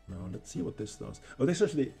 now let's see what this does. Oh, this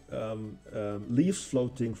actually leaves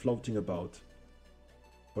floating about,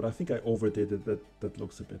 but I think I overdid it. That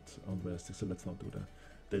looks a bit unrealistic, so let's not do that.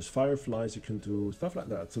 there's fireflies, you can do stuff like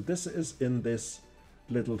that. So this is in this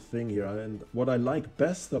little thing here, and what I like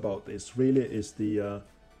best about this really is the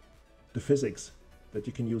physics, that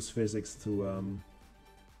you can use physics to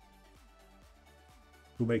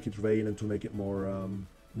make it rain and to make it more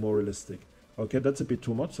realistic. Okay, that's a bit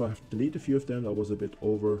too much, so I have to delete a few of them. I was a bit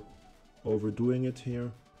overdoing it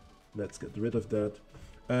here. Let's get rid of that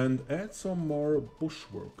and add some more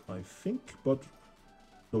bushwork, I think. But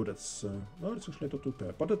no, that's actually not too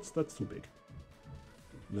bad. But that's too big.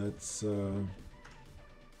 Let's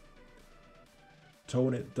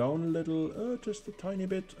tone it down a little, just a tiny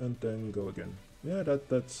bit, and then go again. Yeah,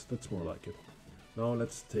 that's more like it. Now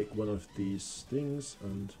let's take one of these things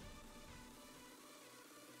and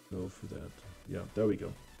go for that. Yeah, there we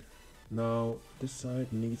go. Now this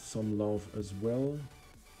side needs some love as well.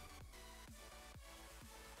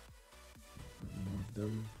 More of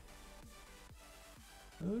them.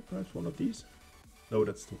 Perhaps one of these? No,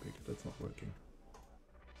 that's too big. That's not working.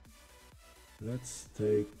 Let's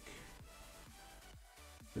take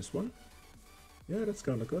this one. Yeah, that's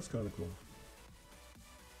kind of cool.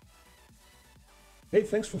 Hey,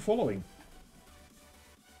 thanks for following.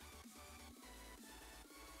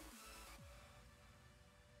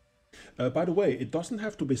 By the way, it doesn't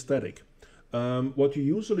have to be static. What you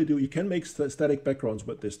usually do, you can make static backgrounds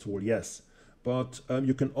with this tool, yes. But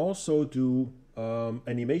you can also do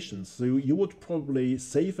animations. So you would probably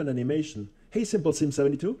save an animation. Hey, Simple Sim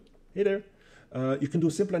 72. Hey there. You can do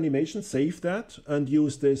simple animation, save that, and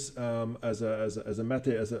use this as a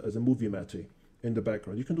movie matte in the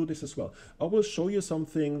background. You can do this as well. I will show you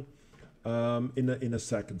something in a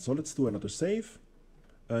second. So let's do another save.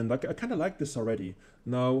 And I kind of like this already.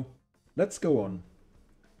 Now, let's go on.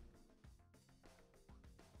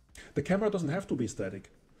 The camera doesn't have to be static.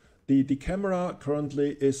 The camera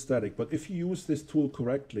currently is static, but if you use this tool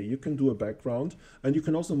correctly, you can do a background, and you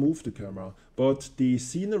can also move the camera. But the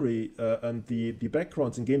scenery and the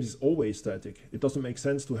backgrounds in games is always static. It doesn't make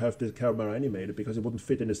sense to have the camera animated because it wouldn't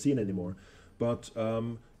fit in the scene anymore. But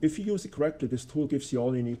if you use it correctly, this tool gives you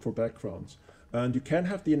all you need for backgrounds. And you can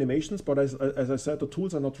have the animations, but as I said, the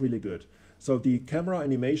tools are not really good. So the camera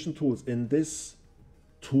animation tools in this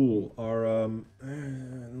tool are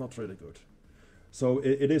not really good. So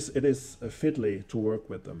it is fiddly to work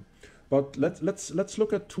with them. But let's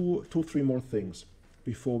look at three more things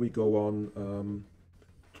before we go on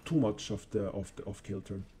too much of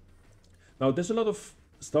kilter. Now there's a lot of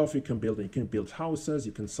stuff you can build. You can build houses.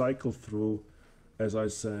 You can cycle through. As I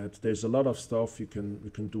said, there's a lot of stuff you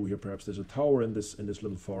can do here. Perhaps there's a tower in this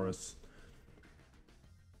little forest.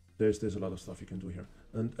 There's a lot of stuff you can do here,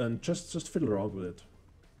 and just fiddle around with it.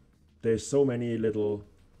 There's so many little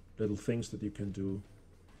things that you can do.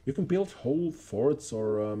 You can build whole forts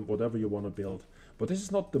or whatever you want to build. But this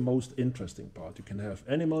is not the most interesting part. You can have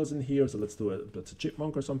animals in here. So let's do that's a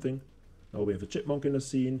chipmunk or something. Now we have a chipmunk in the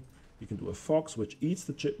scene. You can do a fox which eats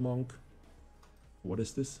the chipmunk. What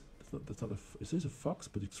is this? That's not is this a fox?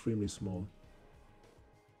 But extremely small.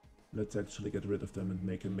 Let's actually get rid of them and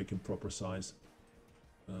make him proper size.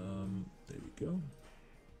 There we go.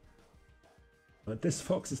 And this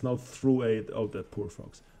fox is now through oh, that poor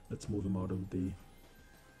fox. Let's move him out of the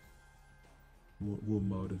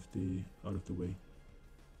out of the way.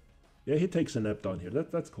 Yeah, he takes a nap down here.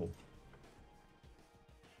 That's cool.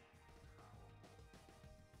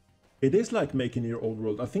 It is like making your own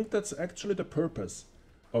world. I think that's actually the purpose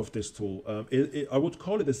of this tool. I would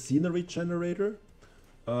call it a scenery generator.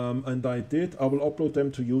 And I will upload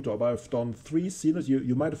them to YouTube. I've done 3 sceneries.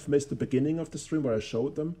 You might have missed the beginning of the stream where I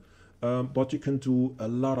showed them. But you can do a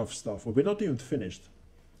lot of stuff. We're not even finished.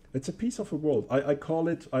 It's a piece of a world. I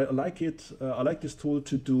like this tool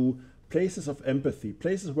to do places of empathy,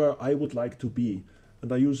 places where I would like to be.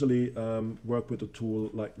 And I usually work with a tool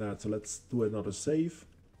like that. So let's do another save.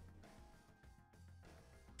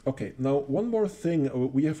 Okay, now one more thing.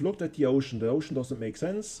 We have looked at the ocean. The ocean doesn't make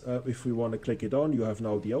sense. If we want to click it on, you have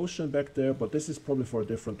now the ocean back there, but this is probably for a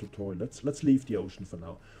different tutorial. Let's leave the ocean for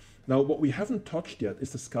now. Now, what we haven't touched yet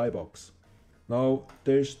is the skybox. Now,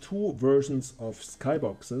 there's 2 versions of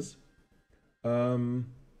skyboxes. By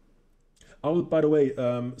the way,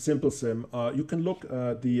 Simple Sim, you can look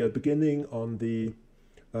at the beginning on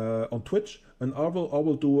Twitch, and I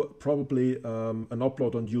will do probably an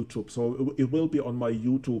upload on YouTube. So it will be on my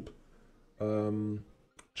YouTube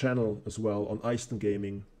channel as well, on Eisten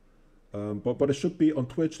Gaming. But it should be on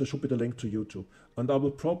Twitch. There should be the link to YouTube, and I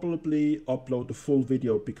will probably upload the full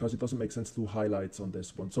video because it doesn't make sense to do highlights on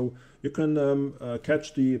this one. So you can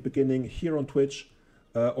catch the beginning here on Twitch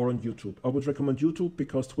or on YouTube. I would recommend YouTube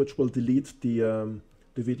because Twitch will delete the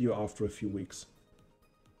video after a few weeks.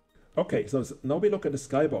 Okay, so now we look at the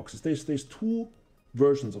skyboxes. There's two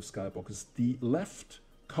versions of skyboxes. The left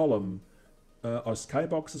column are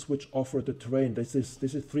skyboxes which offer the terrain. This is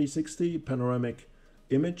 360 panoramic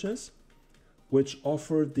images, which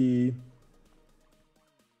offer the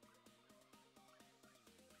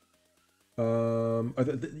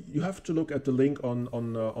you have to look at the link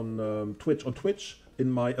on Twitch. On Twitch, in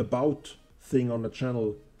my about thing on the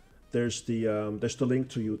channel, there's the link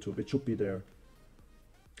to YouTube. It should be there.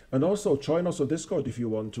 And also join us on Discord if you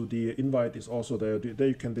want to. The invite is also there. There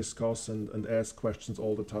you can discuss and ask questions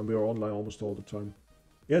all the time. We are online almost all the time.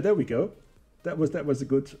 Yeah, there we go. That was a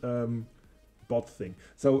good bot thing.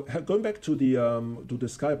 So going back to the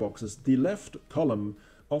skyboxes, the left column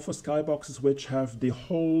offers skyboxes which have the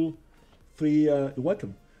whole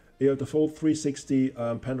the full 360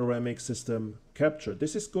 panoramic system captured.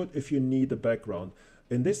 This is good if you need a background.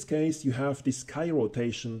 In this case, you have the sky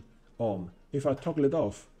rotation on. If I toggle it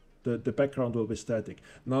off, the background will be static.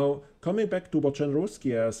 Now, coming back to what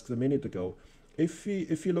Jendrowski asked a minute ago, if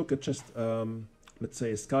you look at just, let's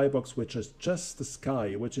say, a skybox which is just the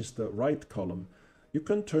sky, which is the right column, you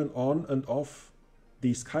can turn on and off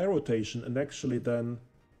the sky rotation, and actually then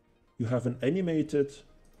you have an animated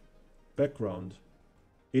background.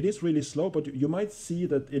 It is really slow, but you might see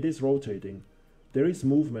that it is rotating. There is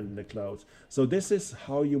movement in the clouds. So this is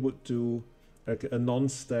how you would do a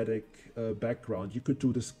non-static background. You could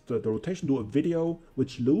do this, the rotation, do a video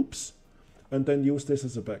which loops, and then use this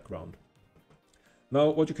as a background. Now,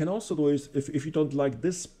 what you can also do is, if you don't like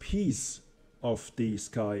this piece of the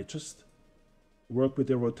sky, just work with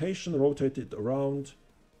the rotation, rotate it around,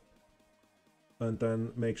 and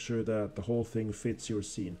then make sure that the whole thing fits your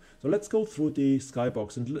scene. So let's go through the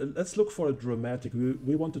skybox and let's look for a dramatic.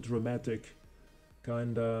 We want a dramatic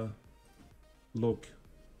kind of look.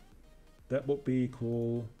 That would be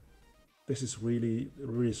cool. This is really,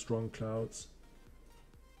 really strong clouds.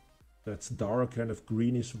 That's dark, kind of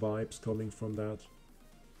greenish vibes coming from that.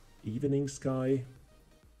 Evening sky.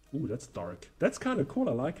 Ooh, that's dark. That's kind of cool.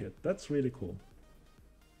 I like it. That's really cool.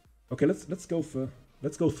 Okay, let's go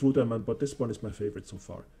through them, but this one is my favorite so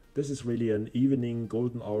far. This is really an evening,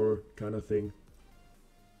 golden hour kind of thing.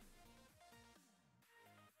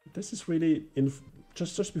 This is really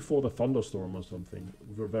just before the thunderstorm or something.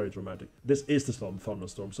 Very dramatic. This is the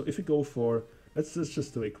thunderstorm. So if you go for, let's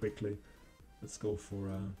just do it quickly. Let's go for.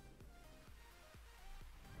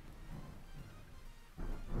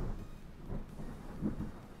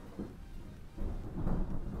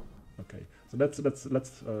 Okay, so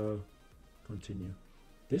let's continue.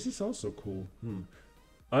 This is also cool.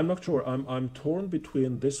 I'm not sure. I'm torn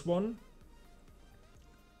between this one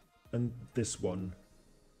and this one.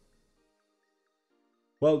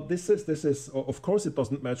 Well, this is of course it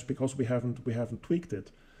doesn't match because we haven't tweaked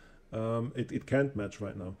it. It can't match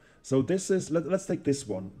right now. So this is let's take this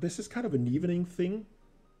one. This is kind of an evening thing.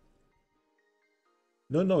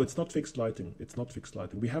 No, it's not fixed lighting. It's not fixed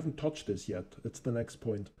lighting. We haven't touched this yet. It's the next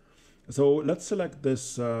point. So let's select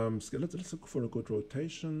this. Let's look for a good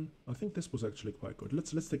rotation. I think this was actually quite good.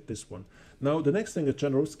 Let's take this one. Now the next thing that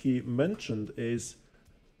Jendrowski mentioned is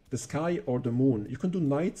the sky or the moon. You can do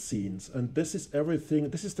night scenes, and this is everything.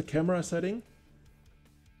 This is the camera setting.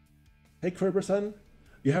 Hey Kriberson,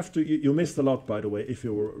 you have to. You missed a lot, by the way. If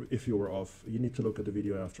you were off, you need to look at the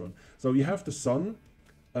video after on. So you have the sun,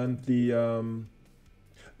 and the.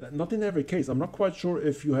 Not in every case. I'm not quite sure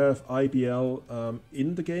if you have IBL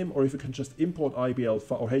in the game or if you can just import IBL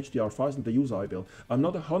or HDR files and they use IBL. I'm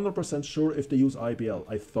not 100% sure if they use IBL.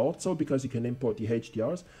 I thought so because you can import the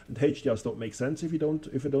HDRs, and HDRs don't make sense if you don't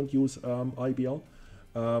use IBL.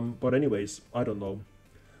 But anyways, I don't know.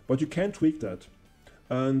 But you can tweak that.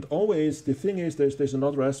 And always the thing is there's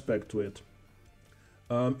another aspect to it.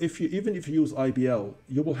 Even if you use IBL,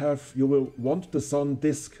 you will want the sun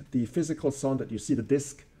disk, the physical sun that you see, the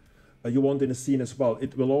disk. You want in a scene as well.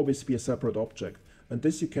 It will always be a separate object, and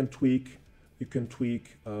this you can tweak. You can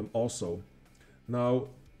tweak also. Now,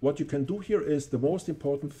 what you can do here is the most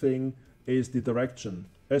important thing is the direction.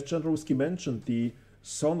 As Jendrowski mentioned, the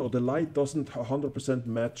sun or the light doesn't 100%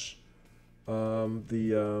 match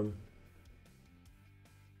the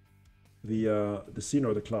scene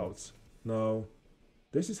or the clouds. Now,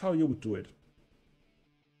 this is how you would do it.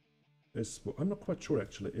 I'm not quite sure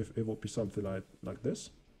actually if it would be something like this.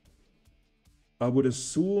 I would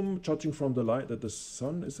assume, judging from the light, that the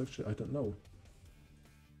sun is actually, I don't know.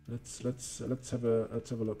 Let's have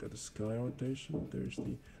a look at the sky rotation.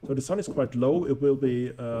 So the sun is quite low. It will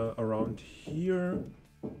be around here.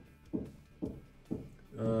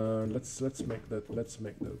 Let's make that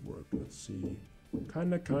work. Let's see.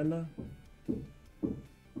 Kinda.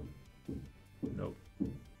 No.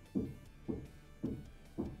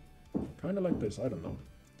 kind of like this, I don't know.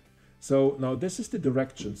 So now this is the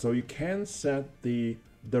direction. So you can set the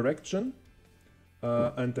direction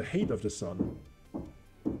and the height of the sun.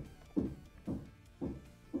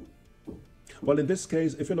 Well, in this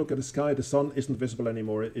case, if you look at the sky, the sun isn't visible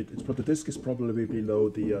anymore. The disk is probably below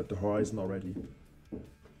the horizon already.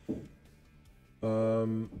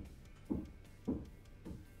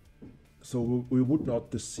 So we would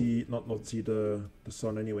not see the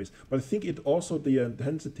sun anyways. But I think it also the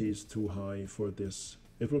intensity is too high for this.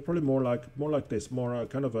 It will probably more like this, more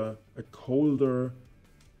kind of a colder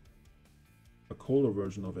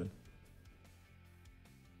version of it.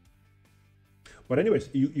 But anyways,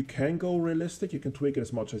 you can go realistic, you can tweak it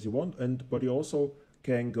as much as you want, but you also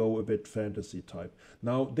can go a bit fantasy type.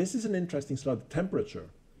 Now, this is an interesting slide, the temperature.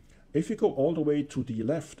 If you go all the way to the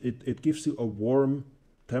left, it gives you a warm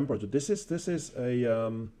temperature. This is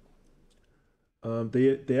a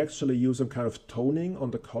they actually use some kind of toning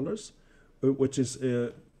on the colors, which is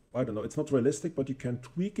I don't know, it's not realistic, but you can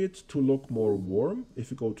tweak it to look more warm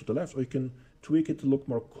if you go to the left, or you can tweak it to look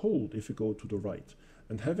more cold if you go to the right.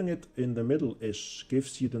 And having it in the middle-ish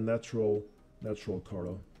gives you the natural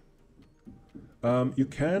color. You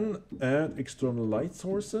can add external light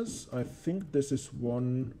sources. I think this is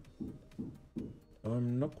one.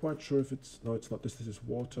 I'm not quite sure if it's, no, it's not. This is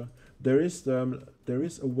water. There is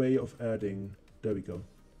a way of adding. There we go.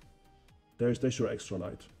 There's your extra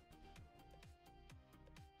light.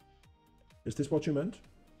 Is this what you meant?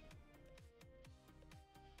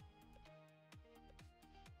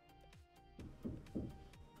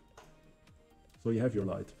 So you have your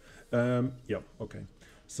light. Yeah, okay.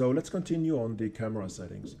 So let's continue on the camera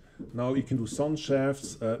settings. Now you can do sun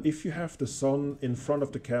shafts. If you have the sun in front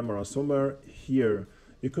of the camera, somewhere here,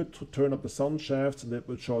 you could turn up the sun shafts, and it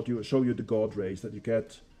will show you the God rays that you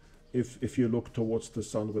get if you look towards the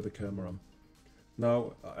sun with the camera.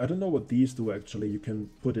 Now, I don't know what these do actually. You can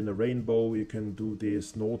put in a rainbow, you can do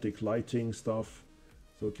this Nordic lighting stuff.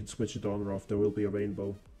 So you can switch it on or off, there will be a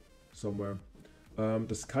rainbow somewhere.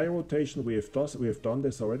 The sky rotation, we have done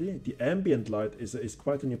this already. The ambient light is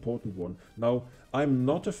quite an important one. Now, I'm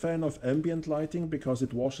not a fan of ambient lighting because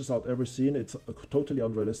it washes out every scene. It's totally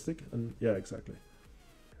unrealistic, and yeah, exactly.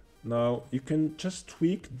 Now, you can just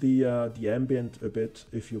tweak the ambient a bit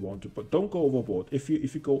if you want to, but don't go overboard. If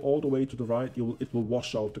you go all the way to the right, it will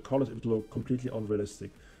wash out the colors. It will look completely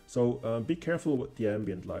unrealistic. So be careful with the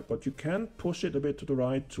ambient light, but you can push it a bit to the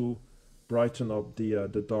right to brighten up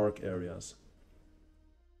the dark areas.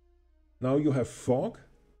 Now you have fog.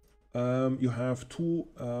 You have two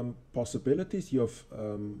possibilities. You have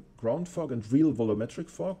ground fog and real volumetric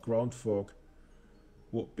fog. Ground fog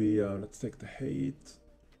would be, let's take the height.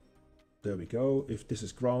 There we go. If this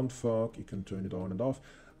is ground fog, you can turn it on and off.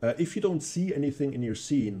 If you don't see anything in your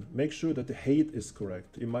scene, make sure that the height is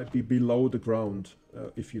correct. It might be below the ground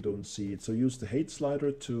if you don't see it. So use the height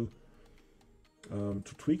slider to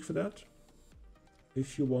tweak for that.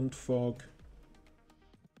 If you want fog,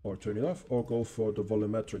 or turn it off, or go for the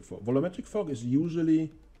volumetric fog. Volumetric fog is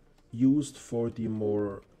usually used for the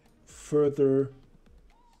more further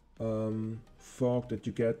fog that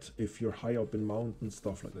you get if you're high up in mountains,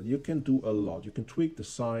 stuff like that. You can do a lot. You can tweak the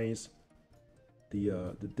size,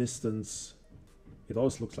 the distance. It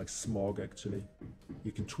always looks like smog actually.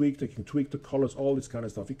 You can tweak the colors, all this kind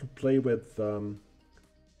of stuff. You can play with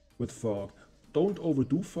fog. Don't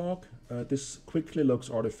overdo fog. This quickly looks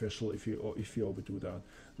artificial if you overdo that.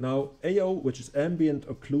 Now, AO, which is ambient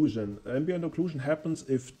occlusion. Ambient occlusion happens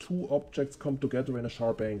if two objects come together in a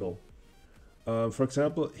sharp angle. For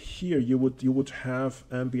example, here you would have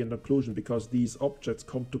ambient occlusion because these objects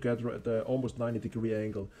come together at an almost 90-degree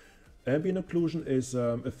angle. Ambient occlusion is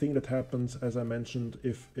a thing that happens, as I mentioned,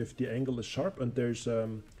 if the angle is sharp and there's a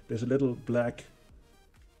little black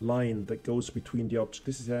line that goes between the objects.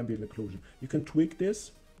 This is ambient occlusion. You can tweak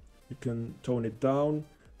this. You can tone it down.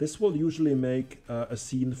 This will usually make a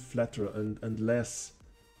scene flatter and less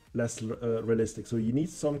realistic. So you need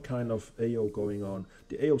some kind of AO going on.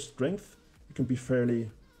 The AO strength, it can be fairly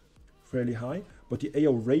high, but the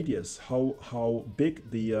AO radius, how big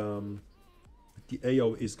the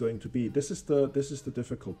AO is going to be, this is the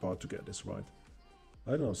difficult part to get this right.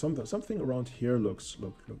 I don't know, something around here looks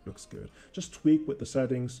good. Just tweak with the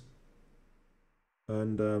settings,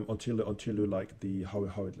 and until you like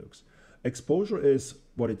how it looks. Exposure is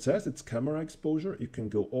what it says. It's camera exposure. You can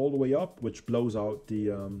go all the way up, which blows out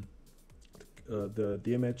the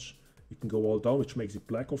image. You can go all down, which makes it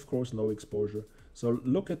black, of course, no exposure. So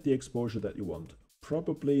look at the exposure that you want.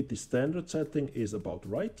 Probably the standard setting is about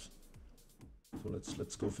right. So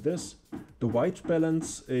let's go for this. The white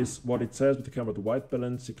balance is what it says with the camera. The white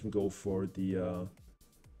balance, you can go for the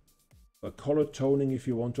color toning if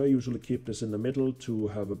you want to. I usually keep this in the middle to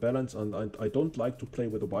have a balance, and I don't like to play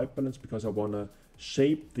with the white balance because I want to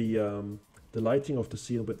shape the lighting of the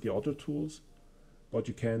scene with the other tools, but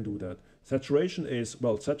you can do that. Saturation is,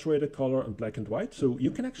 well, saturated color and black and white, so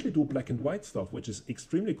you can actually do black and white stuff, which is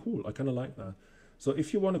extremely cool. I kind of like that. So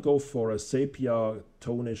if you want to go for a sepia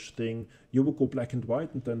tone-ish thing, you will go black and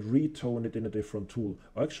white and then retone it in a different tool.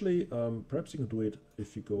 Actually, perhaps you can do it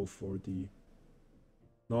if you go for the...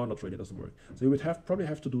 No, not really, it doesn't work. So you would probably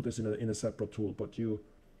have to do this in a separate tool, but you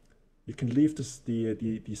can leave this,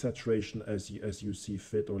 the saturation as you see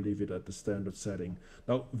fit, or leave it at the standard setting.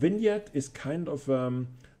 Now, vignette is kind of an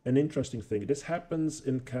interesting thing. This happens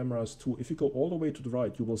in cameras too. If you go all the way to the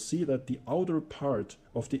right, you will see that the outer part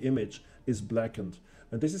of the image is blackened,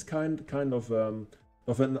 and this is kind of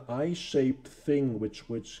an eye-shaped thing which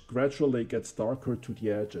gradually gets darker to the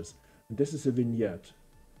edges. And this is a vignette.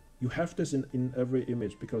 You have this in every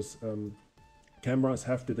image because cameras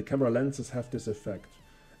have the camera lenses have this effect.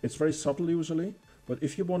 It's very subtle usually, but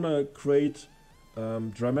if you want to create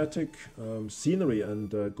dramatic scenery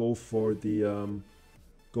and go for the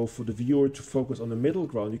viewer to focus on the middle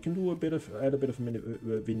ground, you can do add a bit of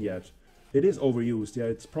vignette. It is overused, yeah.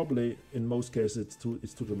 It's probably in most cases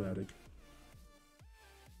it's too dramatic.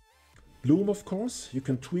 Bloom, of course, you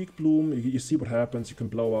can tweak bloom. You see what happens. You can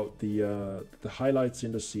blow out the highlights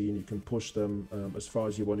in the scene. You can push them as far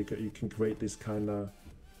as you want. You can create this kind of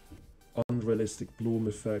unrealistic bloom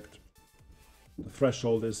effect. The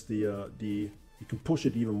threshold is you can push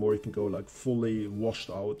it even more. You can go like fully washed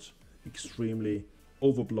out, extremely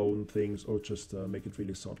overblown things, or just make it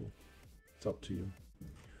really subtle. It's up to you.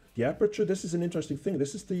 The aperture, this is an interesting thing.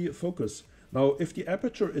 This is the focus. Now, if the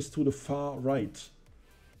aperture is to the far right,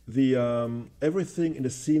 the everything in the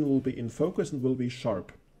scene will be in focus and will be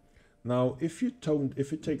sharp. Now, if you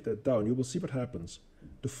take that down, you will see what happens.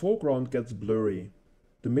 The foreground gets blurry.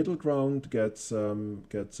 The middle ground gets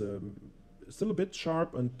still a bit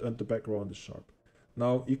sharp, and the background is sharp.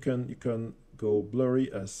 Now you can go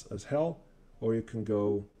blurry as hell, or you can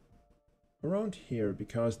go around here,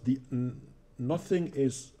 because nothing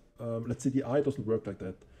is let's say the eye doesn't work like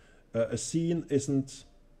that. A scene isn't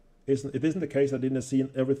the case that in a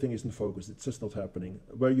scene everything is in focus. It's just not happening.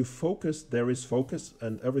 Where you focus, there is focus,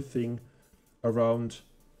 and everything around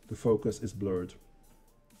the focus is blurred.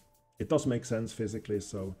 It does make sense physically,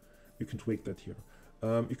 so you can tweak that here.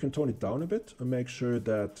 You can tone it down a bit and make sure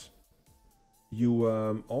that you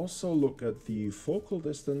also look at the focal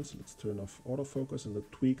distance. Let's turn off autofocus and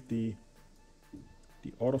tweak the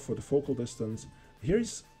auto for the focal distance.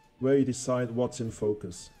 Here's where you decide what's in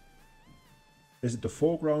focus. Is it the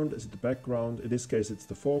foreground? Is it the background? In this case, it's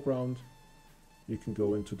the foreground. You can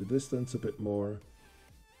go into the distance a bit more.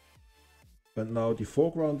 And now the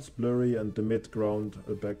foreground is blurry, and the midground,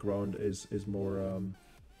 background is more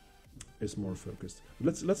focused.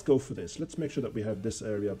 Let's go for this. Let's make sure that we have this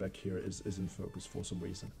area back here is in focus for some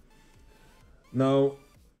reason. Now,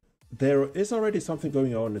 there is already something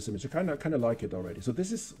going on in this image. I kind of like it already. So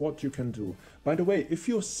this is what you can do. By the way, if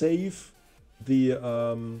you save the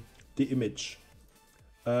image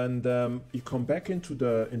and you come back into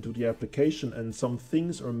the application and some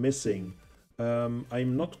things are missing,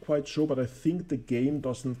 I'm not quite sure, but I think the game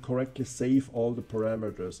doesn't correctly save all the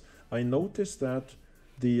parameters. I noticed that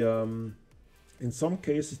in some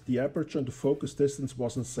cases the aperture and the focus distance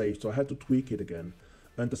wasn't saved, so I had to tweak it again.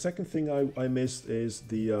 And the second thing I missed is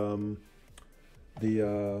the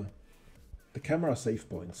camera save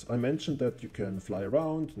points. I mentioned that you can fly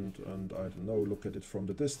around and I don't know, look at it from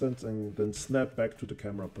the distance and then snap back to the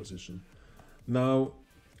camera position. Now,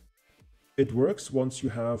 it works once you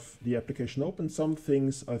have the application open. Some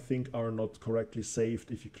things I think are not correctly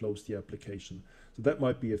saved if you close the application. So that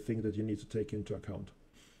might be a thing that you need to take into account.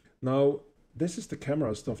 Now, this is the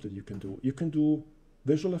camera stuff that you can do. You can do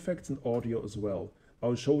visual effects and audio as well.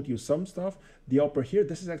 I'll show you some stuff. The upper here,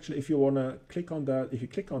 this is actually, if you want to click on that, if you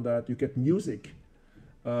click on that, you get music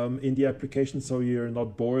in the application, so you're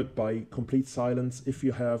not bored by complete silence. If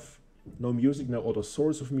you have no music, no other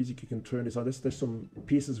source of music, you can turn this on. There's some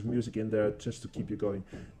pieces of music in there just to keep you going.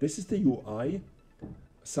 This is the UI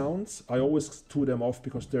sounds. I always tune them off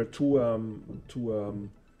because they're too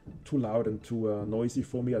loud and too noisy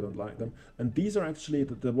for me. I don't like them. And these are actually,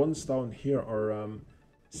 the ones down here are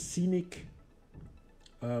scenic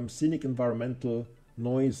environmental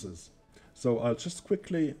noises. So I'll just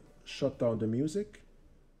quickly shut down the music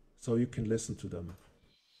so you can listen to them.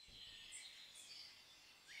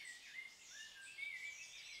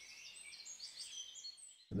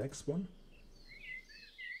 The next one.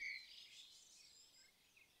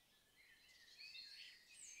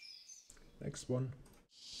 Next one.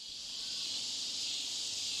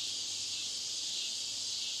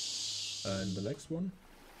 And the next one.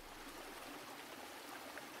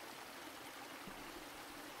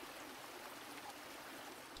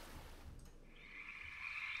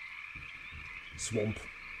 Swamp.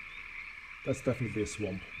 That's definitely a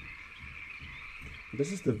swamp.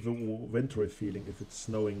 This is the wintry feeling if it's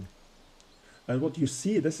snowing. And what you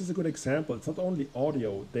see, this is a good example. It's not only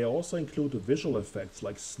audio, they also include the visual effects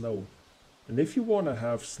like snow. And if you want to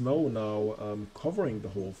have snow now covering the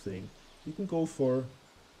whole thing, you can go for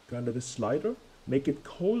kind of this slider, make it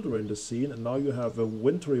colder in the scene, and now you have a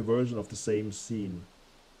wintry version of the same scene.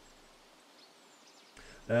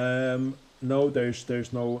 No,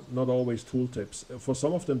 there's not always tooltips. For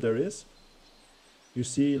some of them there is. You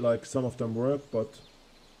see, like some of them work, but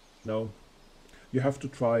no. You have to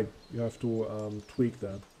try. You have to tweak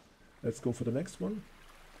that. Let's go for the next one.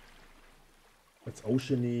 It's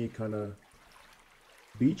oceany, kind of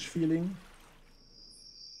beach feeling.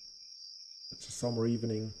 It's a summer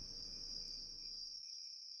evening.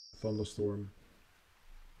 Thunderstorm.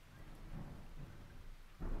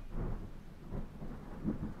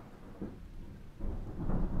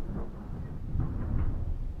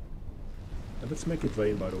 And let's make it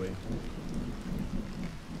rain, by the way.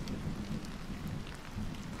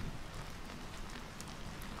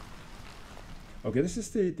 Okay, this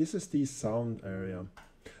is the sound area.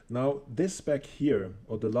 Now this back here,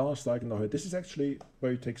 or the last icon here, this is actually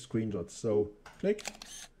where you take screenshots. So click,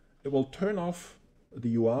 it will turn off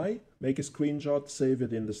the UI, make a screenshot, save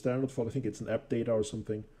it in the standard folder. I think it's an app data or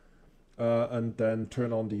something, and then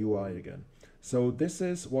turn on the UI again. So this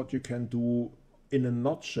is what you can do in a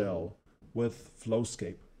nutshell with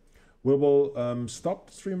Flowscape. We will stop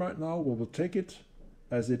the stream right now. We will take it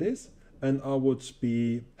as it is. And I would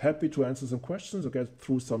be happy to answer some questions or get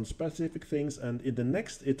through some specific things. And in the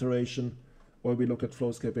next iteration, where we look at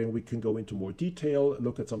Flowscaping, we can go into more detail,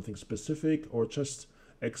 look at something specific, or just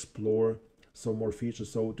explore some more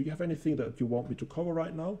features. So do you have anything that you want me to cover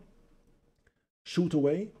right now? Shoot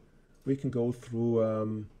away. We can go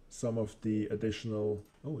through some of the additional,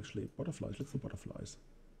 oh, actually, butterflies. Let's do butterflies.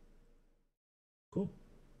 Cool.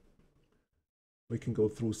 We can go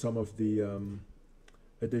through some of the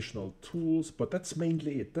additional tools, but that's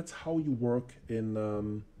mainly it. That's how you work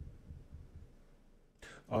in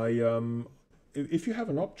if you have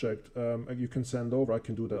an object you can send over, I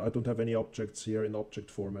can do that. I don't have any objects here in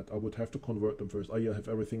object format. I would have to convert them first. I have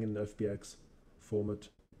everything in FBX format,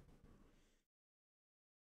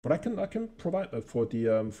 but I can provide that for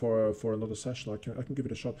the for another session. I can give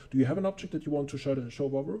it a shot. Do you have an object that you want to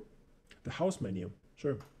show over? The house menu,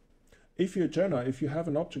 sure. If you, Jenna, if you have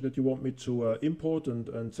an object that you want me to import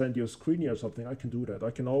and send you a screen or something, I can do that.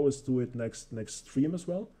 I can always do it next stream as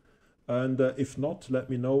well. And if not, let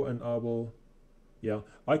me know and I will. Yeah,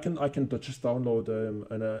 I can just download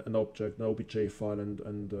an object, an OBJ file,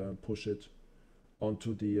 and push it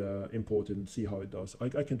onto the import and see how it does.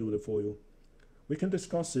 I can do that for you. We can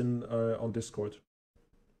discuss in on Discord.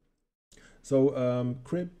 So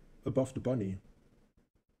crib above the bunny.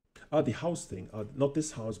 Ah, the house thing. Not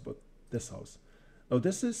this house, but this house. Now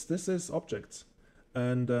this is objects,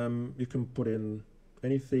 and you can put in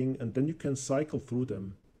anything, and then you can cycle through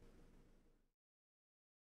them.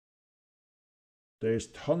 There's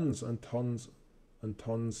tons and tons and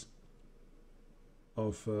tons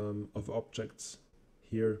of objects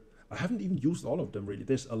here. I haven't even used all of them really.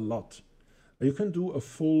 There's a lot. You can do a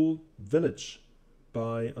full village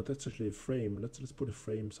by. Oh, that's actually a frame. Let's put a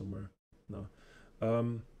frame somewhere. No.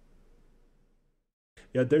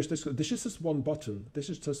 Yeah, there's this. This is just one button. This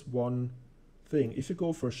is just one thing. If you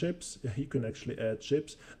go for ships, you can actually add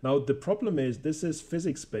ships. Now the problem is this is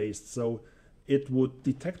physics based, so it would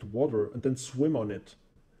detect water and then swim on it.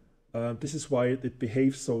 This is why it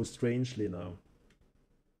behaves so strangely now.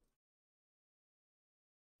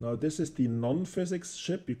 Now this is the non-physics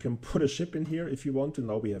ship. You can put a ship in here if you want to.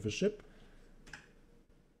 Now we have a ship.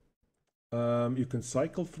 You can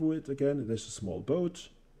cycle through it again. There's a small boat.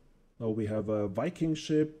 Now we have a Viking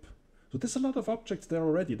ship. So there's a lot of objects there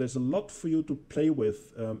already. There's a lot for you to play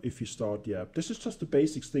with if you start the app. This is just the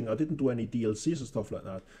basics thing. I didn't do any DLCs or stuff like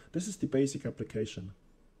that. This is the basic application.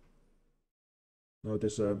 Now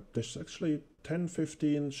there's actually 10,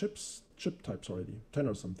 15 ship types already. 10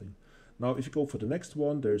 or something. Now if you go for the next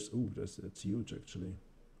one, there's, ooh, it's huge actually.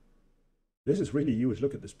 This is really huge.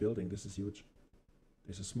 Look at this building. This is huge.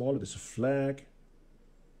 There's a smaller, there's a flag.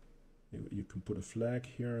 You can put a flag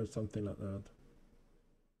here or something like that.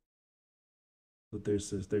 But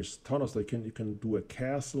there's tons. You can do a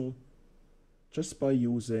castle just by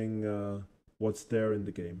using what's there in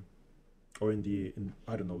the game, or in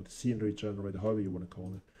I don't know, the scenery generator, however you want to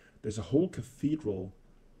call it. There's a whole cathedral,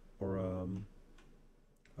 or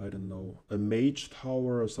I don't know, a mage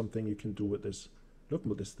tower or something you can do with this.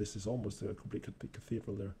 Look, this is almost a complete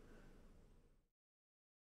cathedral there.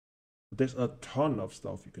 There's a ton of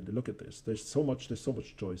stuff you can do. Look at this. There's so much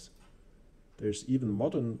choice. There's even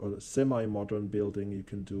modern or semi-modern building you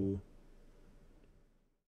can do.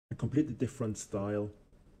 A completely different style.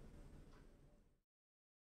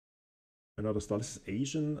 Another style. This is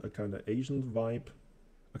Asian, a kind of Asian vibe.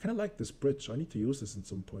 I kind of like this bridge. I need to use this at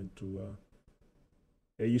some point to.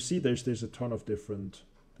 Yeah, you see, there's a ton of different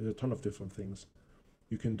things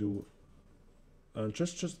you can do. And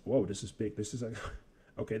just whoa, this is big. This is a,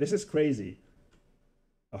 okay. This is crazy.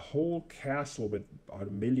 A whole castle with a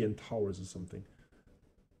million towers or something.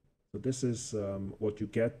 So this is what you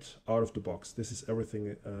get out of the box. This is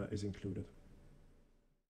everything is included.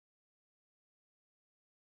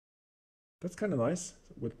 That's kind of nice,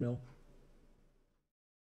 windmill.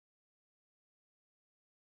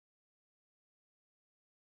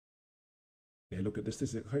 Yeah, look at this.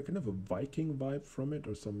 This is kind of a Viking vibe from it,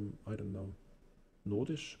 or some, I don't know,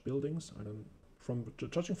 Nordish buildings. I don't.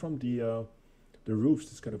 Judging from the roofs,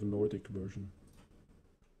 it's kind of a Nordic version.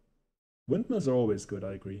 Windmills are always good.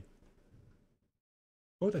 I agree.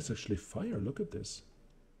 Oh, that's actually fire. Look at this.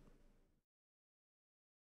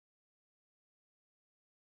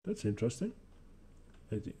 That's interesting.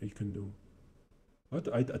 You can do.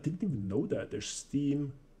 I didn't even know that. There's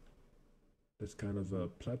steam. That's kind of a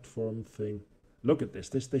platform thing. Look at this.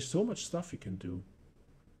 There's so much stuff you can do.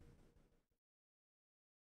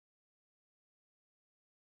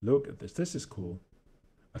 Look at this. This is cool.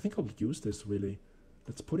 I think I'll use this really.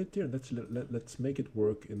 Let's put it there. Let's make it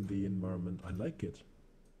work in the environment. I like it.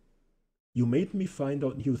 You made me find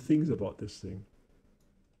out new things about this thing.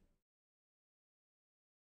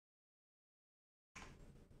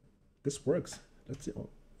 This works. Let's see. Oh,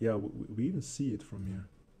 yeah, we even see it from here.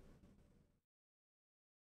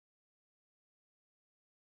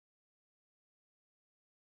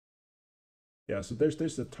 Yeah, so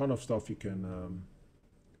there's a ton of stuff you can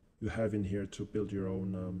you have in here to build your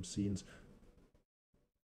own scenes.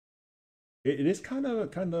 It is kind of a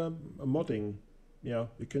modding. Yeah,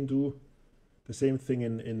 you can do the same thing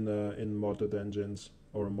in modded engines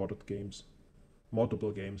or modded games,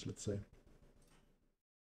 moddable games, let's say.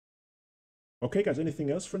 Okay, guys,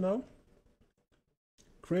 anything else for now?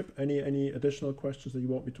 Crib, any additional questions that you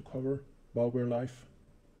want me to cover while we're live?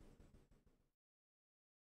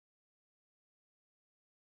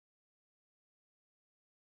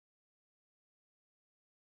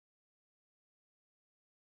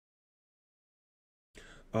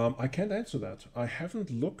 I can't answer that. I haven't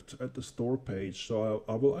looked at the store page, so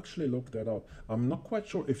I will actually look that up. I'm not quite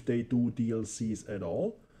sure if they do DLCs at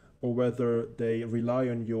all, or whether they rely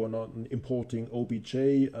on you on importing OBJ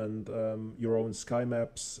and your own sky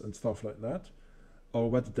maps and stuff like that, or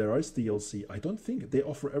whether there is DLC. I don't think they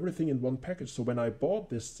offer everything in one package. So when I bought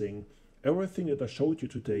this thing, everything that I showed you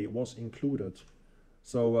today was included.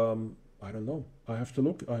 So I don't know. I have to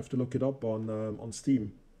look it up on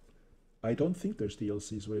Steam. I don't think there's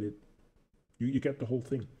DLCs really. You get the whole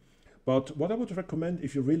thing. But what I would recommend,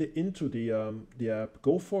 if you're really into the app,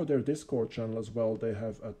 go for their Discord channel as well. They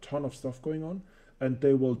have a ton of stuff going on, and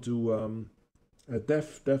they will do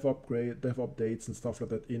dev updates and stuff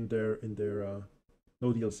like that in their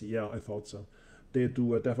no DLC. Yeah, I thought so. They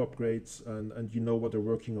do dev upgrades, and you know what they're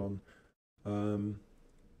working on.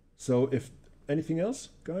 So if anything else,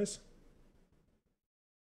 guys,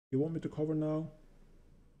 you want me to cover now?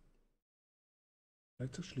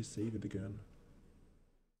 Let's actually save it again.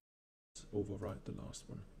 Let's overwrite the last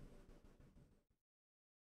one.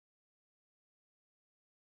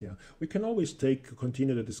 Yeah, we can always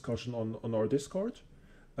continue the discussion on our Discord,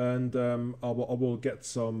 and I will get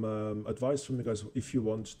some advice from you guys if you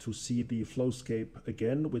want to see the Flowscape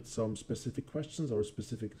again with some specific questions or a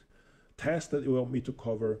specific task that you want me to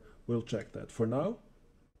cover. We'll check that. For now,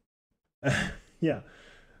 yeah,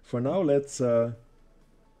 for now let's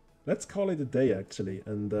call it a day actually,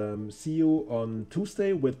 and see you on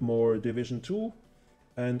Tuesday with more Division 2,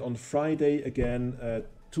 and on Friday again at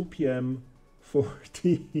 2 p.m. for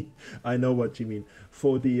the I know what you mean,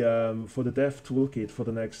 for the dev toolkit for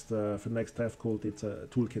the next dev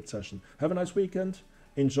toolkit session. Have a nice weekend.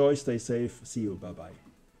 Enjoy. Stay safe. See you. Bye bye.